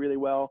tend to do really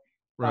well.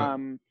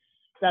 Right.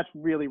 That's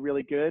really,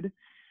 really good.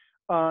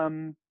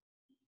 And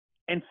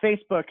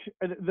Facebook,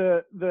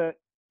 the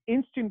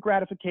instant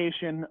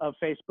gratification of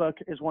Facebook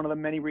is one of the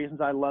many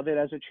reasons I love it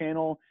as a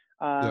channel.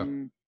 Yeah.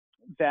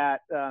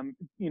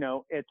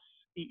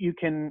 You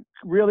can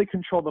really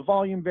control the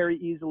volume very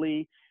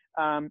easily.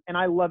 And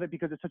I love it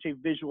because it's such a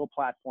visual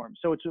platform.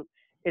 So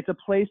it's a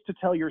place to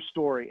tell your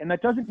story. And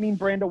that doesn't mean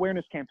brand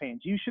awareness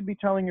campaigns. You should be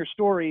telling your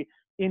story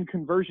in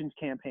conversions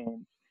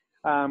campaigns,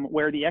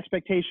 where the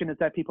expectation is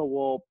that people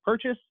will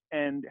purchase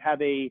and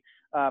have a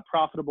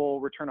profitable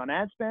return on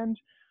ad spend.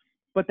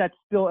 But that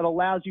still, it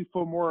allows you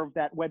for more of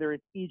that, whether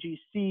it's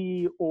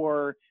EGC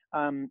or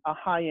a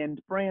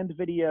high-end brand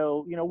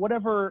video,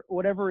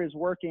 whatever is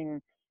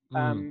working.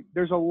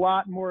 There's a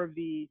lot more of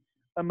the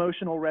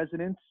emotional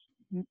resonance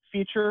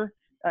feature,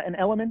 an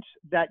element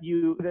that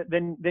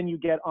than you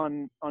get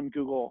on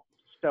Google.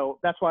 So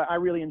that's why I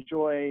really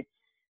enjoy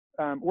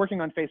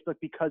working on Facebook,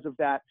 because of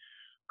that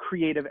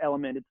creative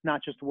element. It's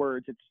not just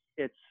words.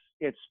 It's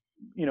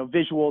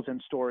visuals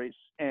and stories.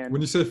 And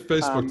when you say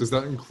Facebook, does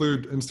that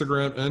include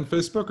Instagram and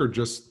Facebook, or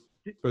just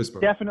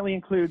Facebook? Definitely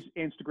includes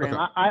Instagram.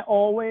 Okay. I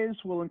always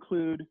will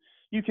include.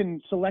 You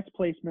can select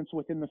placements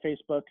within the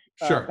Facebook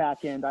Sure.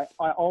 backend.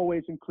 I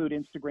always include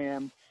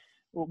Instagram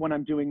when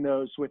I'm doing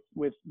those,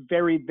 with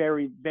very,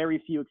 very, very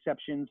few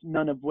exceptions,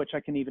 none of which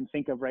I can even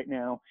think of right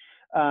now.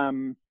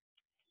 And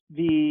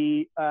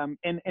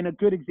a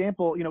good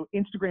example,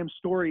 Instagram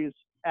stories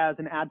as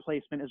an ad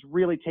placement is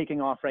really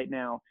taking off right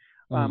now.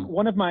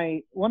 One of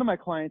my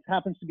clients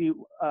happens to be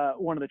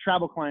one of the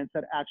travel clients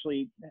that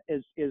actually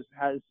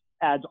has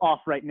ads off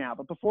right now.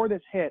 But before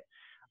this hit,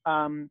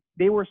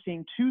 they were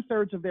seeing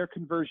 2/3 of their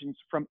conversions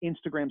from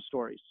Instagram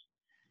stories,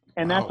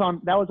 and Wow.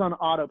 that was on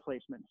auto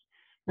placements.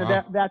 Now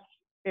Wow.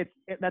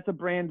 that's a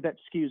brand that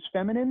skews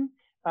feminine.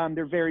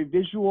 They're very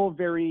visual,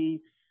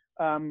 very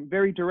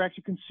direct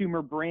to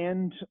consumer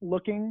brand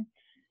looking.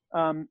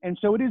 And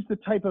so it is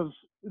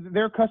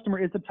their customer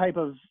is the type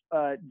of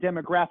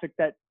demographic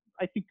that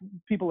I think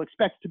people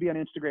expect to be on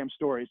Instagram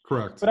stories.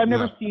 Correct. But I've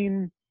never Yeah.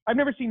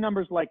 seen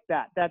numbers like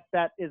that.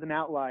 That is an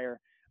outlier.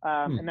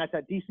 And that's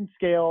at decent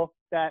scale.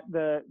 That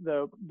the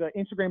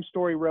Instagram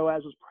story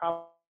ROAS was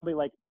probably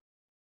like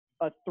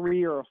a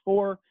 3 or a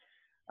 4.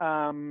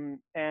 And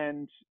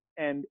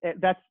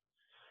that's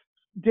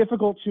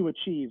difficult to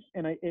achieve.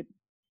 And it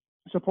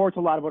supports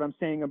a lot of what I'm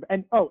saying.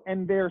 And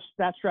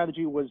that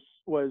strategy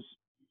was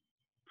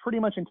pretty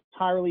much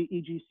entirely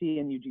EGC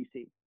and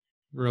UGC.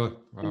 Really?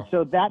 And Wow.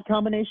 so that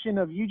combination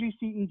of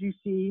UGC,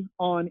 EGC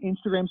on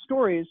Instagram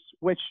stories,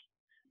 which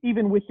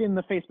even within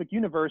the Facebook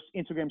universe,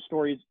 Instagram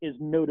stories is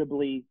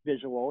notably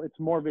visual. It's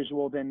more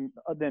visual than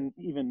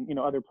even,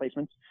 other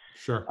placements.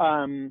 Sure.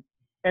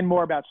 And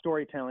more about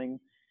storytelling.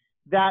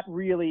 That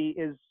really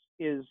is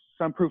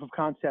some proof of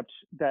concept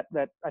that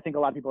I think a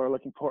lot of people are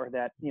looking for,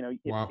 that,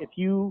 Wow. if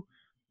you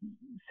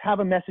have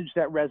a message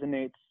that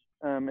resonates,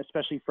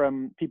 especially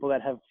from people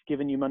that have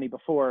given you money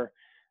before,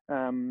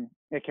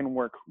 it can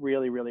work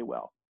really, really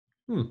well.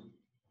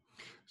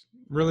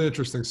 Really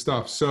interesting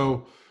stuff.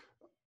 So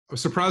I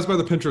was surprised by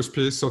the Pinterest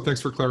piece. So thanks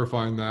for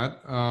clarifying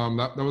that.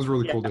 That was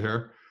really cool to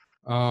hear.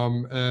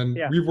 And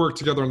we've worked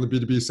together on the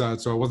B2B side,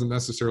 so I wasn't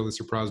necessarily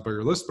surprised by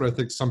your list, but I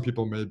think some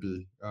people may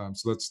be.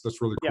 So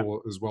that's really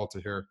cool as well to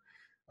hear.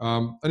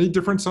 Any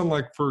difference on,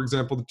 like, for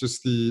example,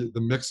 just the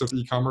mix of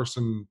e-commerce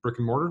and brick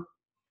and mortar?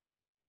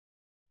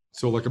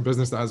 So like a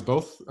business that has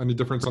both, any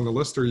difference on the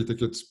list, or you think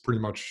it's pretty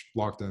much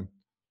locked in?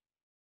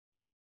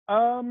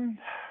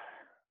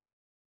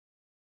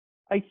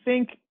 I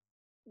think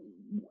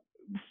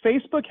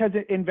Facebook has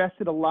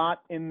invested a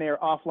lot in their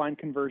offline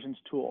conversions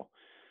tool.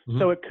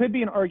 So it could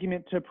be an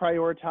argument to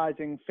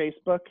prioritizing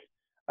Facebook.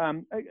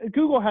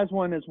 Google has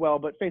one as well,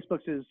 but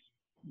Facebook's is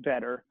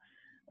better.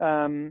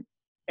 And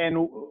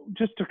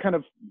just to kind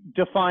of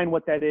define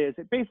what that is,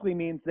 it basically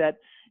means that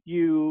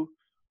you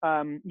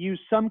use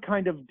some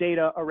kind of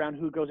data around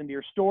who goes into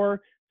your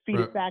store, feed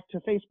it back to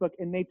Facebook,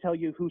 and they tell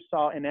you who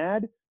saw an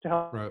ad to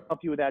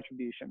help you with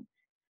attribution.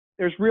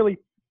 There's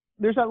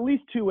at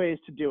least 2 ways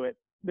to do it.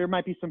 There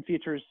might be some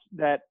features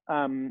that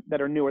are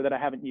newer that I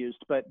haven't used,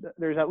 but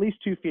there's at least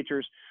 2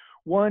 features.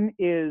 One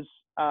is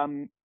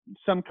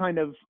some kind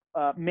of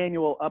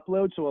manual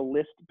upload, so a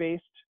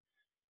list-based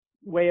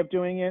way of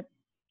doing it,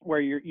 where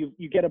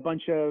you get a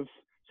bunch of,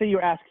 say you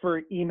ask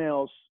for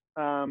emails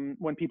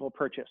when people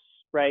purchase,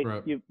 right?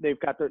 They've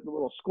got the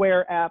little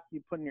Square app,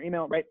 you put in your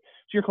email, right?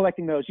 So you're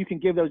collecting those. You can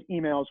give those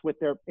emails with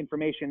their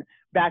information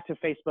back to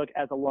Facebook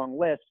as a long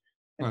list,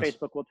 and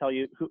Facebook will tell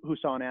you who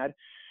saw an ad.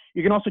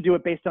 You can also do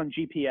it based on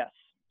GPS.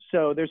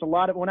 So there's a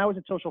lot of, when I was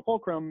at Social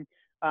Fulcrum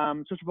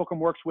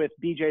works with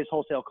BJ's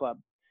Wholesale Club.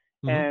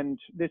 And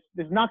this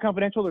is not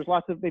confidential.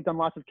 They've done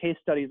lots of case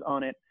studies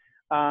on it.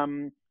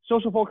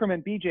 Social Fulcrum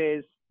and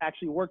BJ's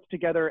actually worked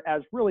together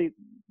as really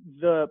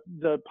the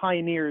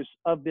pioneers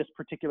of this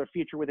particular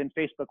feature within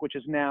Facebook, which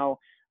is now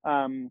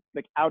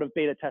like out of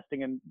beta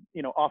testing and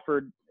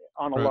offered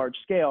on a large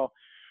scale,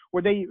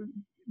 where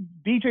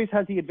BJ's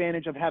has the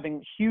advantage of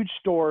having huge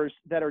stores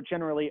that are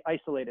generally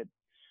isolated.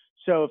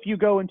 So if you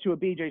go into a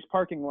BJ's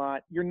parking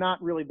lot, you're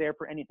not really there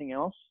for anything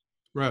else.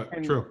 Right.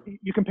 And True.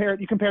 you compare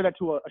that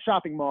to a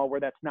shopping mall where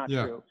that's not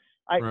Yeah. true.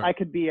 Right. I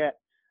could be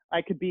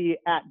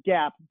at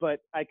Gap,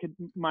 but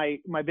my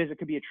visit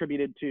could be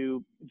attributed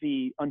to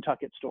the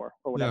Untuckit store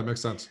or whatever. Yeah,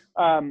 makes sense.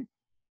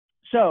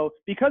 So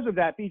because of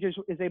that, BJ's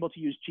is able to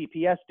use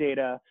GPS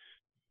data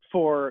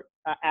for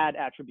ad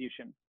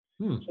attribution.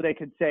 So they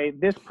could say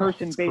this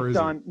person That's based crazy.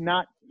 on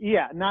not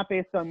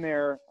based on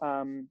their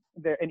an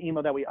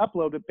email that we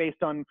upload, but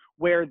based on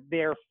where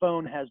their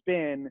phone has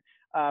been,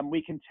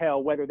 we can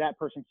tell whether that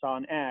person saw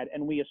an ad,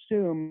 and we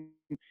assume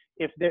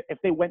if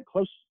they went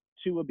close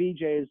to a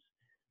BJ's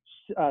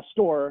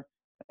store,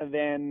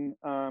 then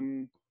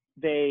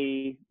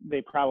they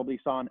probably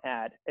saw an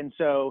ad. And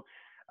so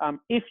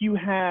if you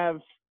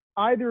have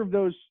either of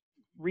those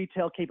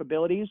retail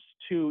capabilities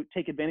to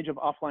take advantage of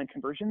offline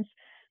conversions,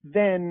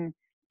 then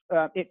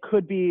it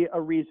could be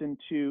a reason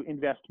to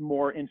invest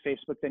more in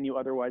Facebook than you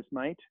otherwise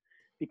might,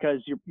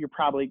 because you're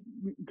probably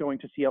going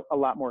to see a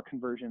lot more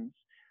conversions.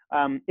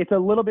 It's a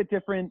little bit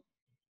different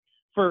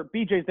for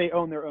BJ's. They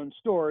own their own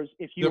stores.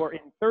 If you are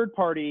in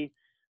third-party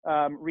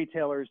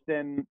retailers,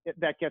 then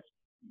that gets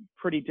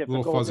pretty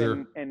difficult. A little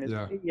fuzzier. And it's,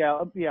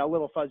 a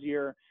little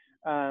fuzzier.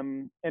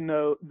 And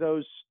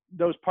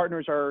those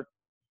partners are,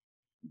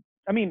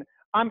 I mean,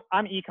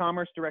 I'm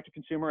e-commerce,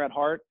 direct-to-consumer at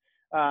heart.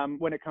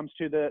 When it comes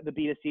to the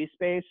B2C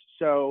space.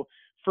 So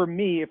for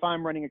me, if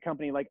I'm running a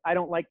company, like, I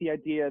don't like the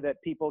idea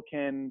that people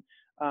can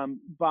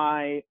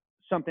buy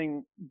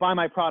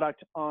my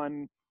product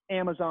on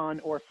Amazon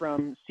or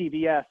from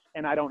CVS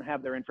and I don't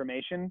have their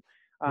information.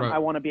 Right. I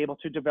want to be able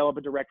to develop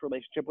a direct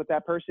relationship with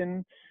that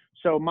person.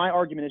 So my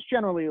argument is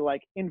generally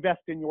like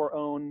invest in your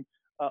own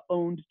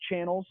owned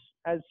channels,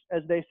 as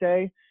they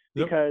say,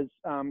 because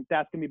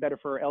that's going to be better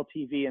for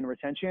LTV and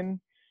retention.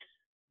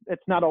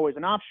 It's not always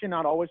an option,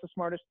 not always the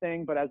smartest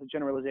thing, but as a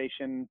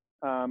generalization,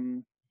 I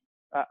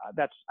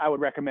would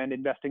recommend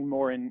investing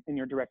more in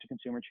your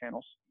direct-to-consumer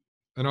channels.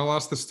 And I'll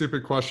ask the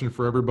stupid question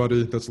for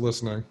everybody that's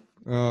listening.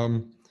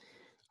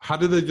 How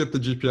do they get the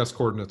GPS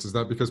coordinates? Is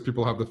that because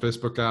people have the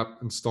Facebook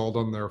app installed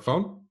on their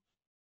phone?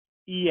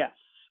 Yes.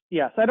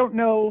 I don't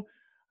know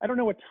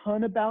a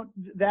ton about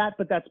that,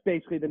 but that's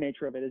basically the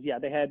nature of it. Is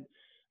they had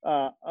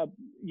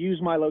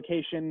use my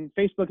location.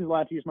 Facebook is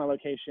allowed to use my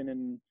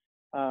location,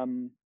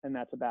 and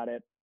that's about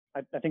it.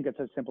 I think it's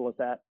as simple as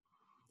that.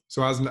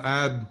 So as an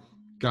ad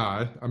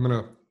guy, I'm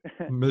going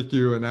to make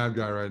you an ad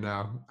guy right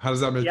now. How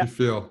does that make you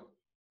feel?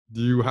 Do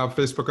you have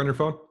Facebook on your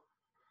phone?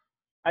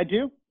 I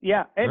do.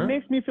 Yeah. It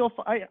makes me feel,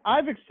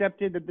 I've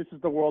accepted that this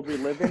is the world we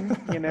live in,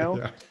 you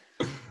know,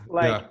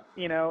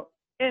 you know,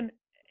 and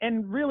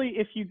really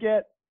if you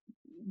get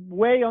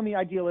way on the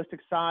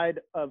idealistic side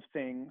of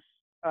things,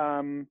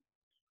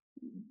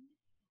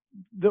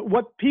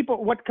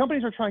 what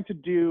companies are trying to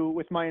do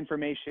with my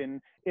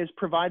information is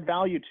provide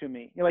value to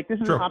me. Like, this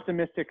is an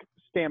optimistic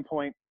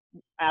standpoint.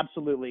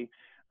 Absolutely.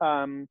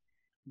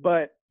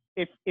 But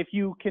if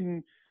you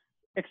can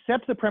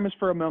accept the premise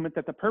for a moment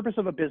that the purpose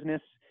of a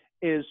business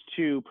is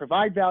to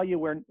provide value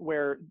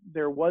where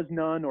there was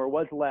none or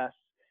was less,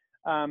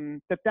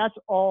 that's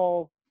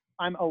all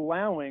I'm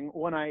allowing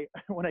when I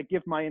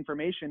give my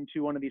information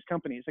to one of these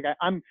companies. Like,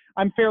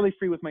 I'm fairly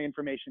free with my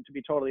information, to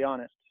be totally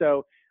honest.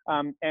 So,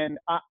 and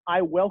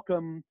I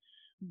welcome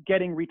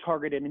getting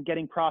retargeted and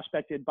getting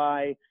prospected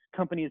by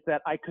companies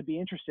that I could be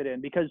interested in,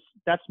 because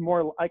that's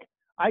more like,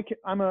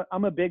 I'm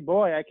a big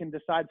boy. I can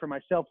decide for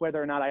myself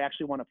whether or not I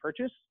actually want to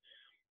purchase.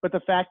 But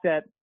the fact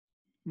that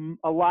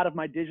a lot of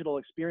my digital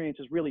experience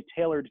is really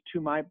tailored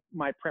to my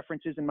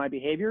preferences and my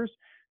behaviors,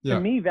 to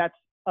me, that's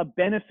a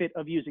benefit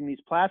of using these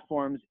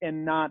platforms,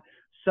 and not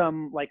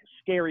some like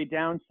scary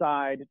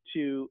downside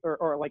to,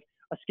 or like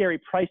a scary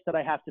price that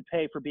I have to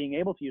pay for being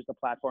able to use the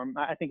platform.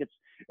 I think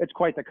it's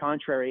quite the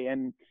contrary.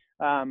 And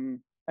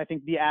I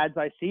think the ads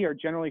I see are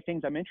generally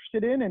things I'm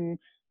interested in. And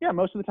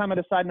most of the time I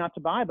decide not to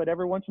buy, but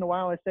every once in a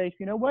while I say,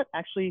 you know what,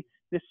 actually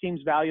this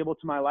seems valuable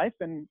to my life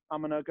and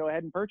I'm going to go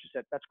ahead and purchase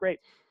it. That's great.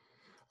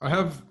 I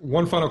have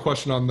one final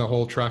question on the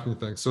whole tracking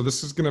thing. So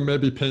this is going to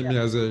maybe paint me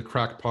as a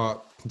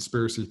crackpot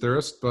conspiracy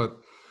theorist, but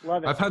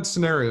I've had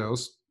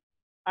scenarios.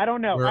 I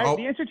don't know.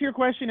 The answer to your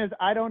question is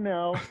I don't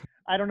know.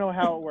 I don't know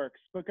how it works,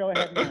 but go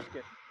ahead and ask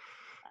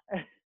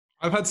it.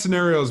 I've had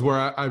scenarios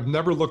where I've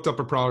never looked up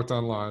a product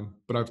online,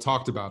 but I've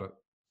talked about it.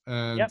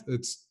 And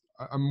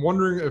I'm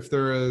wondering if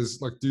there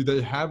is, like, do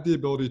they have the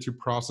ability to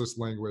process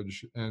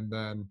language and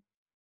then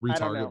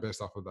retarget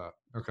based off of that?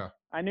 Okay.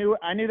 I knew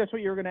that's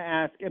what you were going to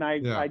ask, and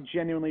I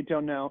genuinely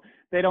don't know.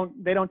 They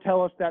don't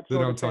tell us that sort of thing.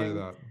 They don't tell you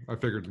that. I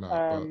figured not.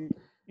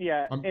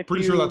 But I'm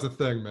pretty sure that's a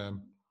thing,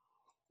 man.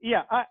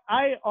 Yeah,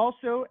 I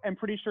also am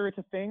pretty sure it's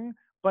a thing,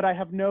 but I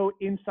have no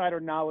insider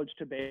knowledge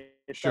to base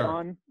that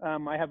on.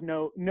 I have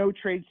no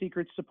trade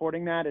secrets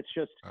supporting that. It's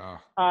just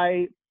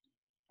I,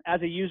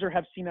 as a user,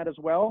 have seen that as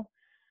well.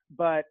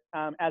 But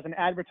as an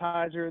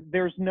advertiser,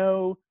 there's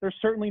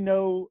certainly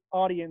no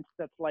audience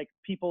that's like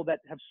people that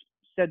have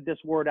said this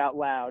word out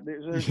loud.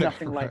 There's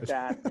nothing like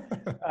that.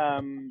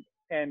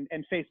 and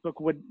Facebook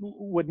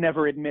would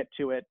never admit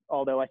to it.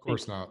 Although I Of think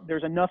course not.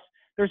 there's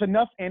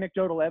enough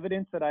anecdotal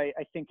evidence that I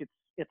think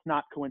it's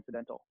not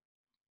coincidental.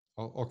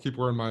 I'll keep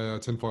wearing my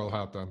tinfoil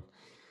hat then.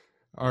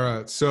 All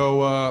right.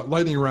 So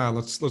lightning round.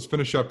 Let's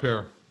finish up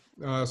here.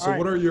 All So right.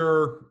 what are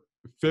your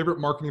favorite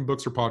marketing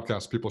books or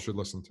podcasts people should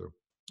listen to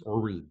or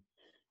read?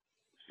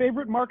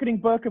 Favorite marketing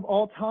book of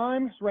all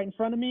time is right in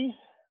front of me.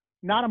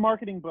 Not a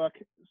marketing book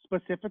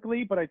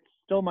specifically, but it's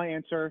still my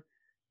answer.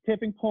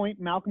 Tipping Point,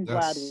 Malcolm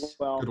Yes.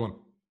 Gladwell. Good one.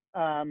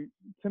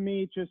 To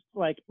me, just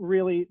like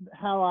really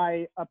how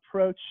I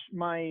approach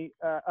a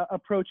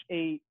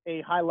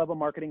high level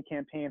marketing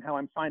campaign, how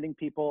I'm finding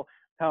people,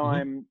 how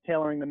I'm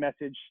tailoring the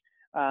message.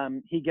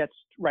 He gets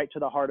right to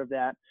the heart of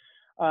that.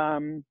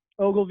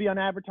 Ogilvy on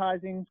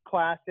Advertising,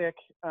 classic.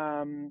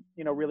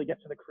 Really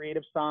gets to the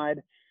creative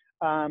side.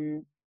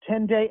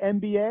 10-Day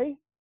MBA.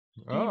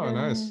 Oh,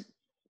 nice.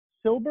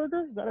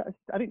 Silberger?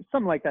 I think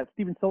something like that.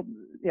 Steven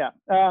yeah.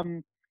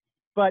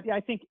 But yeah, I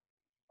think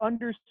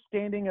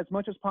understanding as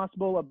much as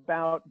possible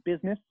about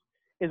business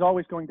is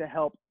always going to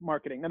help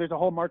marketing. Now, there's a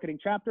whole marketing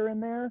chapter in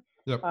there.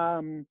 Yep.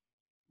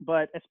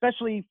 But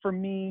especially for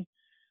me,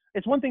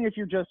 it's one thing if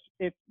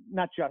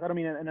not just, I don't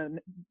mean in a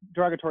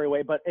derogatory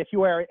way, but if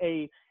you are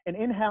an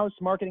in-house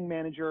marketing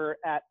manager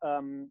at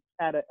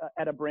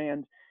a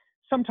brand,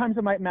 sometimes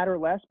it might matter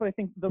less, but I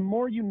think the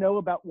more you know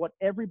about what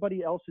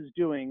everybody else is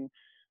doing,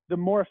 the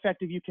more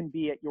effective you can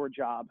be at your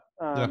job.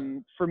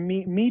 For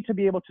me to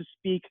be able to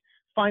speak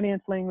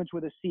finance language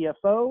with a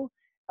CFO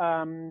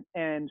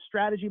and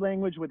strategy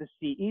language with a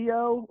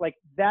CEO, like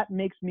that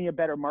makes me a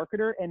better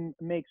marketer and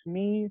makes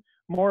me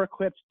more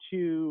equipped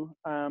to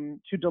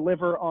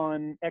deliver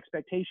on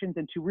expectations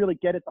and to really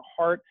get at the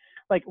heart.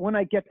 Like when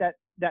I get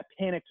that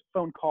panicked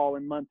phone call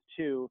in month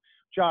 2,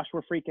 Josh,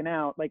 we're freaking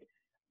out. Like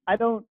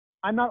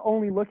I'm not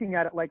only looking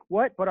at it like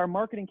what, but our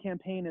marketing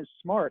campaign is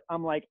smart.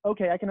 I'm like,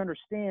 okay, I can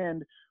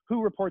understand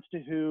who reports to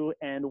who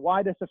and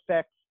why this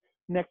affects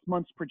next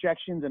month's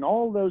projections and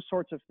all those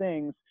sorts of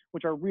things,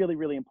 which are really,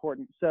 really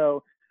important.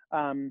 So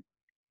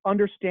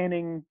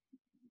understanding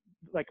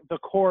like the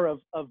core of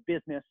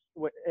business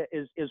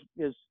is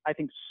I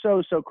think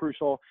so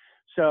crucial.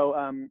 So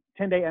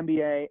 10-Day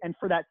MBA, and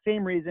for that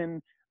same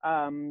reason,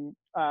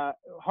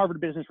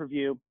 Harvard Business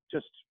Review,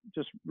 just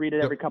read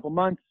it every couple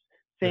months.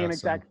 Same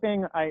exact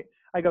thing. I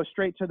go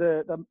straight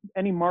to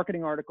any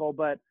marketing article,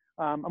 but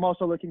I'm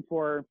also looking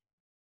for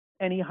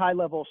any high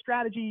level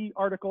strategy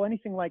article,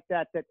 anything like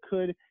that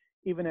could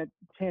even a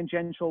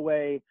tangential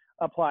way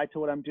apply to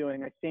what I'm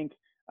doing. I think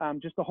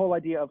just the whole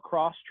idea of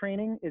cross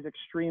training is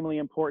extremely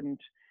important.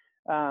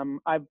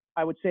 I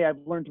would say I've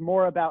learned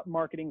more about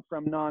marketing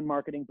from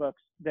non-marketing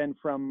books than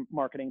from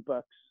marketing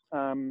books.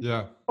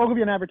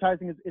 Ogilvy on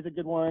Advertising is a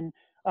good one.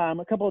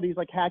 A couple of these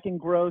like Hacking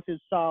Growth is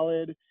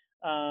solid.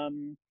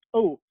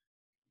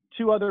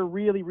 Two other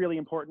really, really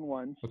important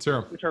ones, which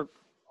are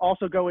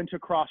also go into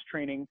cross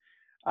training.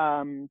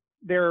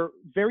 They're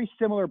very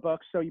similar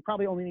books, so you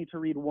probably only need to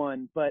read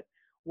one, but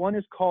one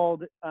is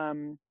called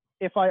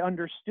If I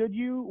Understood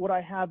You, Would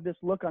I Have This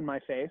Look on My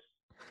Face?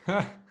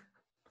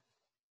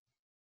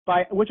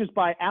 Which is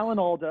by Alan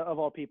Alda, of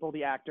all people,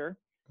 the actor.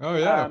 Oh,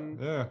 yeah.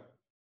 Yeah.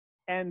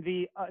 And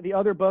the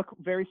other book,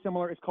 very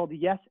similar, is called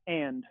Yes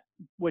And,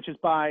 which is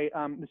by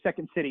the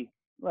Second City,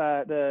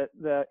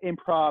 the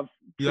improv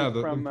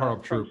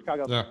troupe from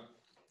Chicago.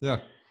 Yeah.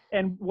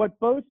 And what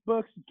both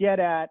books get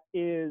at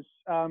is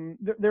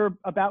they're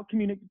about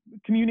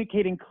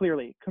communicating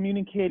clearly,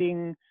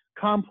 communicating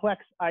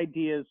complex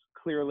ideas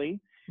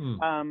clearly.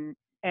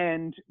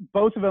 And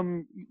both of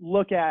them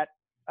look at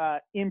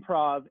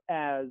improv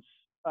as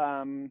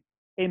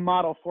a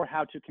model for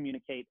how to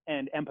communicate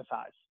and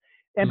empathize.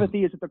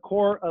 Empathy is at the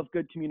core of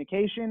good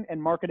communication,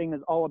 and marketing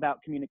is all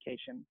about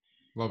communication.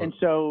 And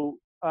so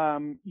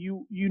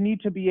you need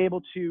to be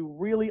able to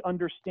really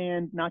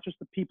understand not just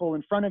the people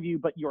in front of you,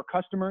 but your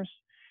customers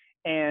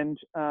and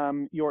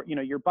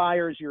your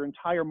buyers, your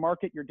entire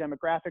market, your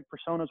demographic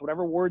personas,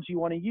 whatever words you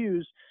want to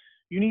use.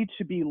 You need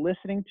to be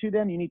listening to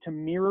them. You need to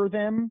mirror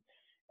them.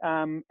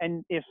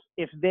 And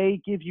if they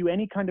give you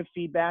any kind of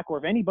feedback, or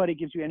if anybody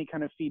gives you any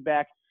kind of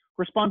feedback,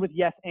 respond with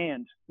yes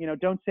and.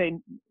 Don't say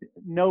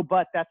no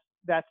but.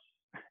 That's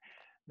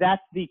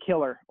the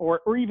killer.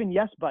 Or even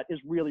yes but is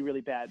really,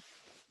 really bad.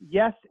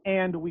 Yes,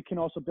 and we can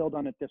also build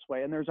on it this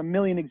way. And there's a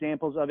million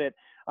examples of it.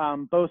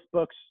 Both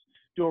books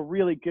do a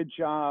really good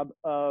job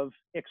of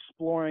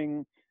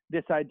exploring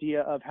this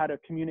idea of how to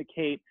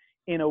communicate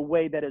in a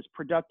way that is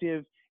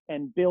productive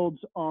and builds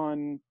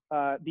on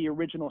the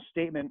original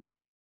statement.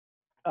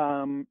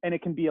 And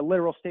it can be a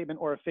literal statement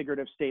or a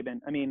figurative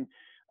statement. I mean,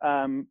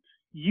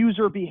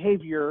 user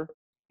behavior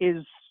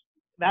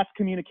that's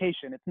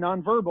communication. It's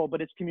nonverbal,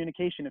 but it's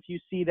communication. If you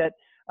see that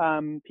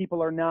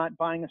people are not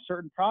buying a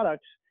certain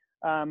product,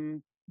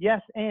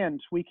 yes, and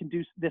we can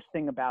do this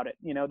thing about it.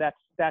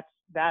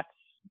 That's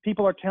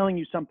people are telling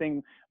you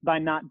something by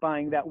not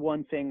buying that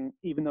one thing,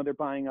 even though they're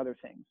buying other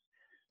things.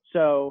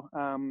 So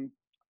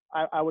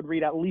I would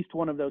read at least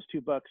one of those two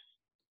books.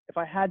 If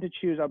I had to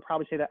choose, I'd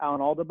probably say the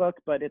Alan Alda book,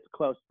 but it's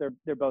close.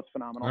 They're both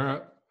phenomenal. All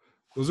right.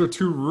 Those are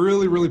two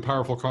really, really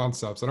powerful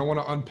concepts. I don't want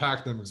to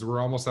unpack them because we're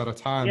almost out of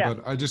time, Yeah.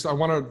 but I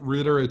want to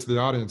reiterate to the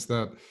audience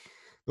that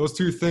those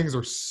two things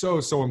are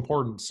so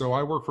important. So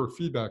I work for a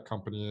feedback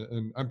company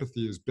and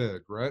empathy is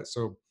big, right?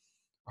 So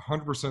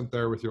 100%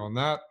 there with you on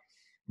that.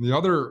 And the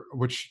other,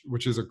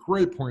 which is a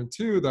great point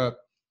too, that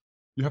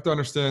you have to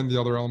understand the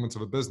other elements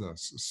of a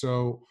business.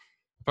 So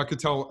if I could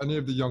tell any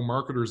of the young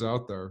marketers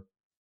out there,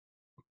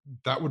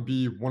 that would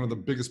be one of the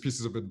biggest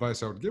pieces of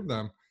advice I would give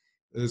them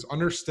is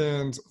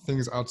understand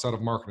things outside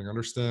of marketing,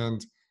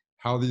 understand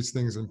how these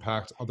things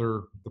impact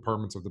other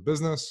departments of the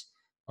business,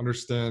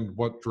 understand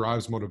what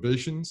drives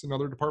motivations in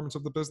other departments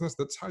of the business.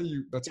 That's how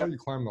you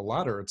climb the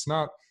ladder. It's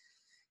not,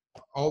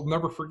 I'll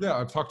never forget,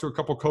 I've talked to a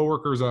couple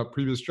coworkers at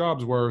previous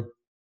jobs where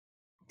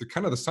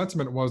the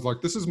sentiment was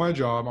like, this is my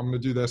job, I'm going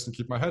to do this and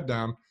keep my head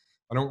down.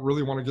 I don't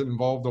really want to get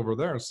involved over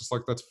there. It's just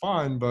like, that's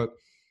fine, but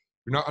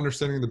you're not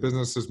understanding the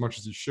business as much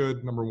as you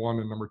should, number one.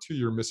 And number two,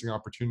 you're missing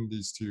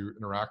opportunities to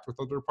interact with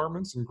other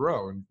departments and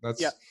grow. And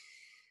that's,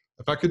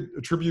 if I could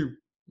attribute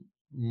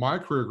my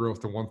career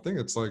growth to one thing,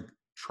 it's like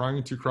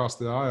trying to cross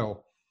the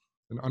aisle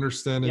and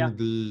understanding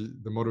the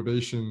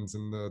motivations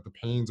and the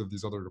pains of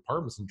these other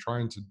departments and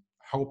trying to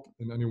help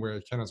in any way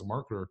I can as a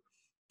marketer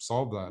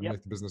solve that and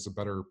make the business a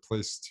better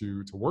place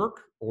to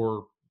work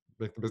or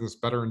make the business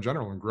better in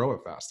general and grow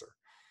it faster.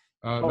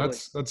 Totally.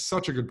 That's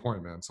such a good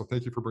point, man. So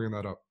thank you for bringing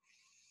that up.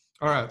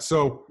 All right.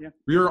 So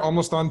we are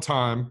almost on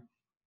time.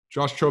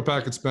 Josh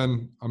Chopak, it's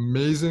been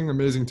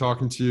amazing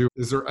talking to you.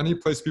 Is there any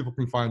place people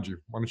can find you?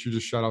 Why don't you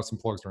just shout out some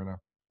plugs right now?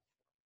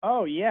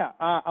 Oh, yeah.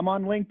 I'm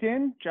on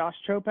LinkedIn, Josh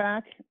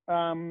Chopak,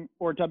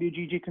 or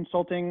WGG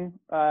Consulting.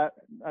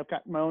 I've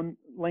got my own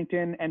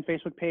LinkedIn and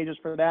Facebook pages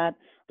for that.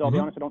 Though I'll be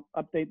honest, I don't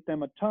update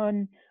them a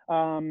ton.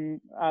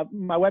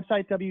 My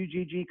website,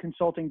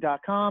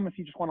 wggconsulting.com, if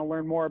you just want to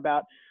learn more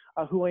about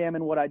who I am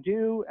and what I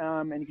do.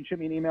 And you can shoot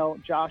me an email,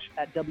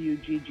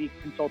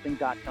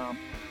 josh@wggconsulting.com.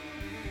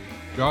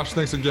 Josh,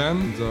 thanks again.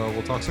 And,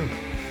 we'll talk soon.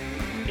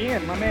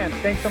 Ian, my man,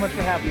 thanks so much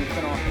for having me. It's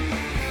been awesome.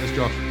 Thanks,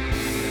 Josh.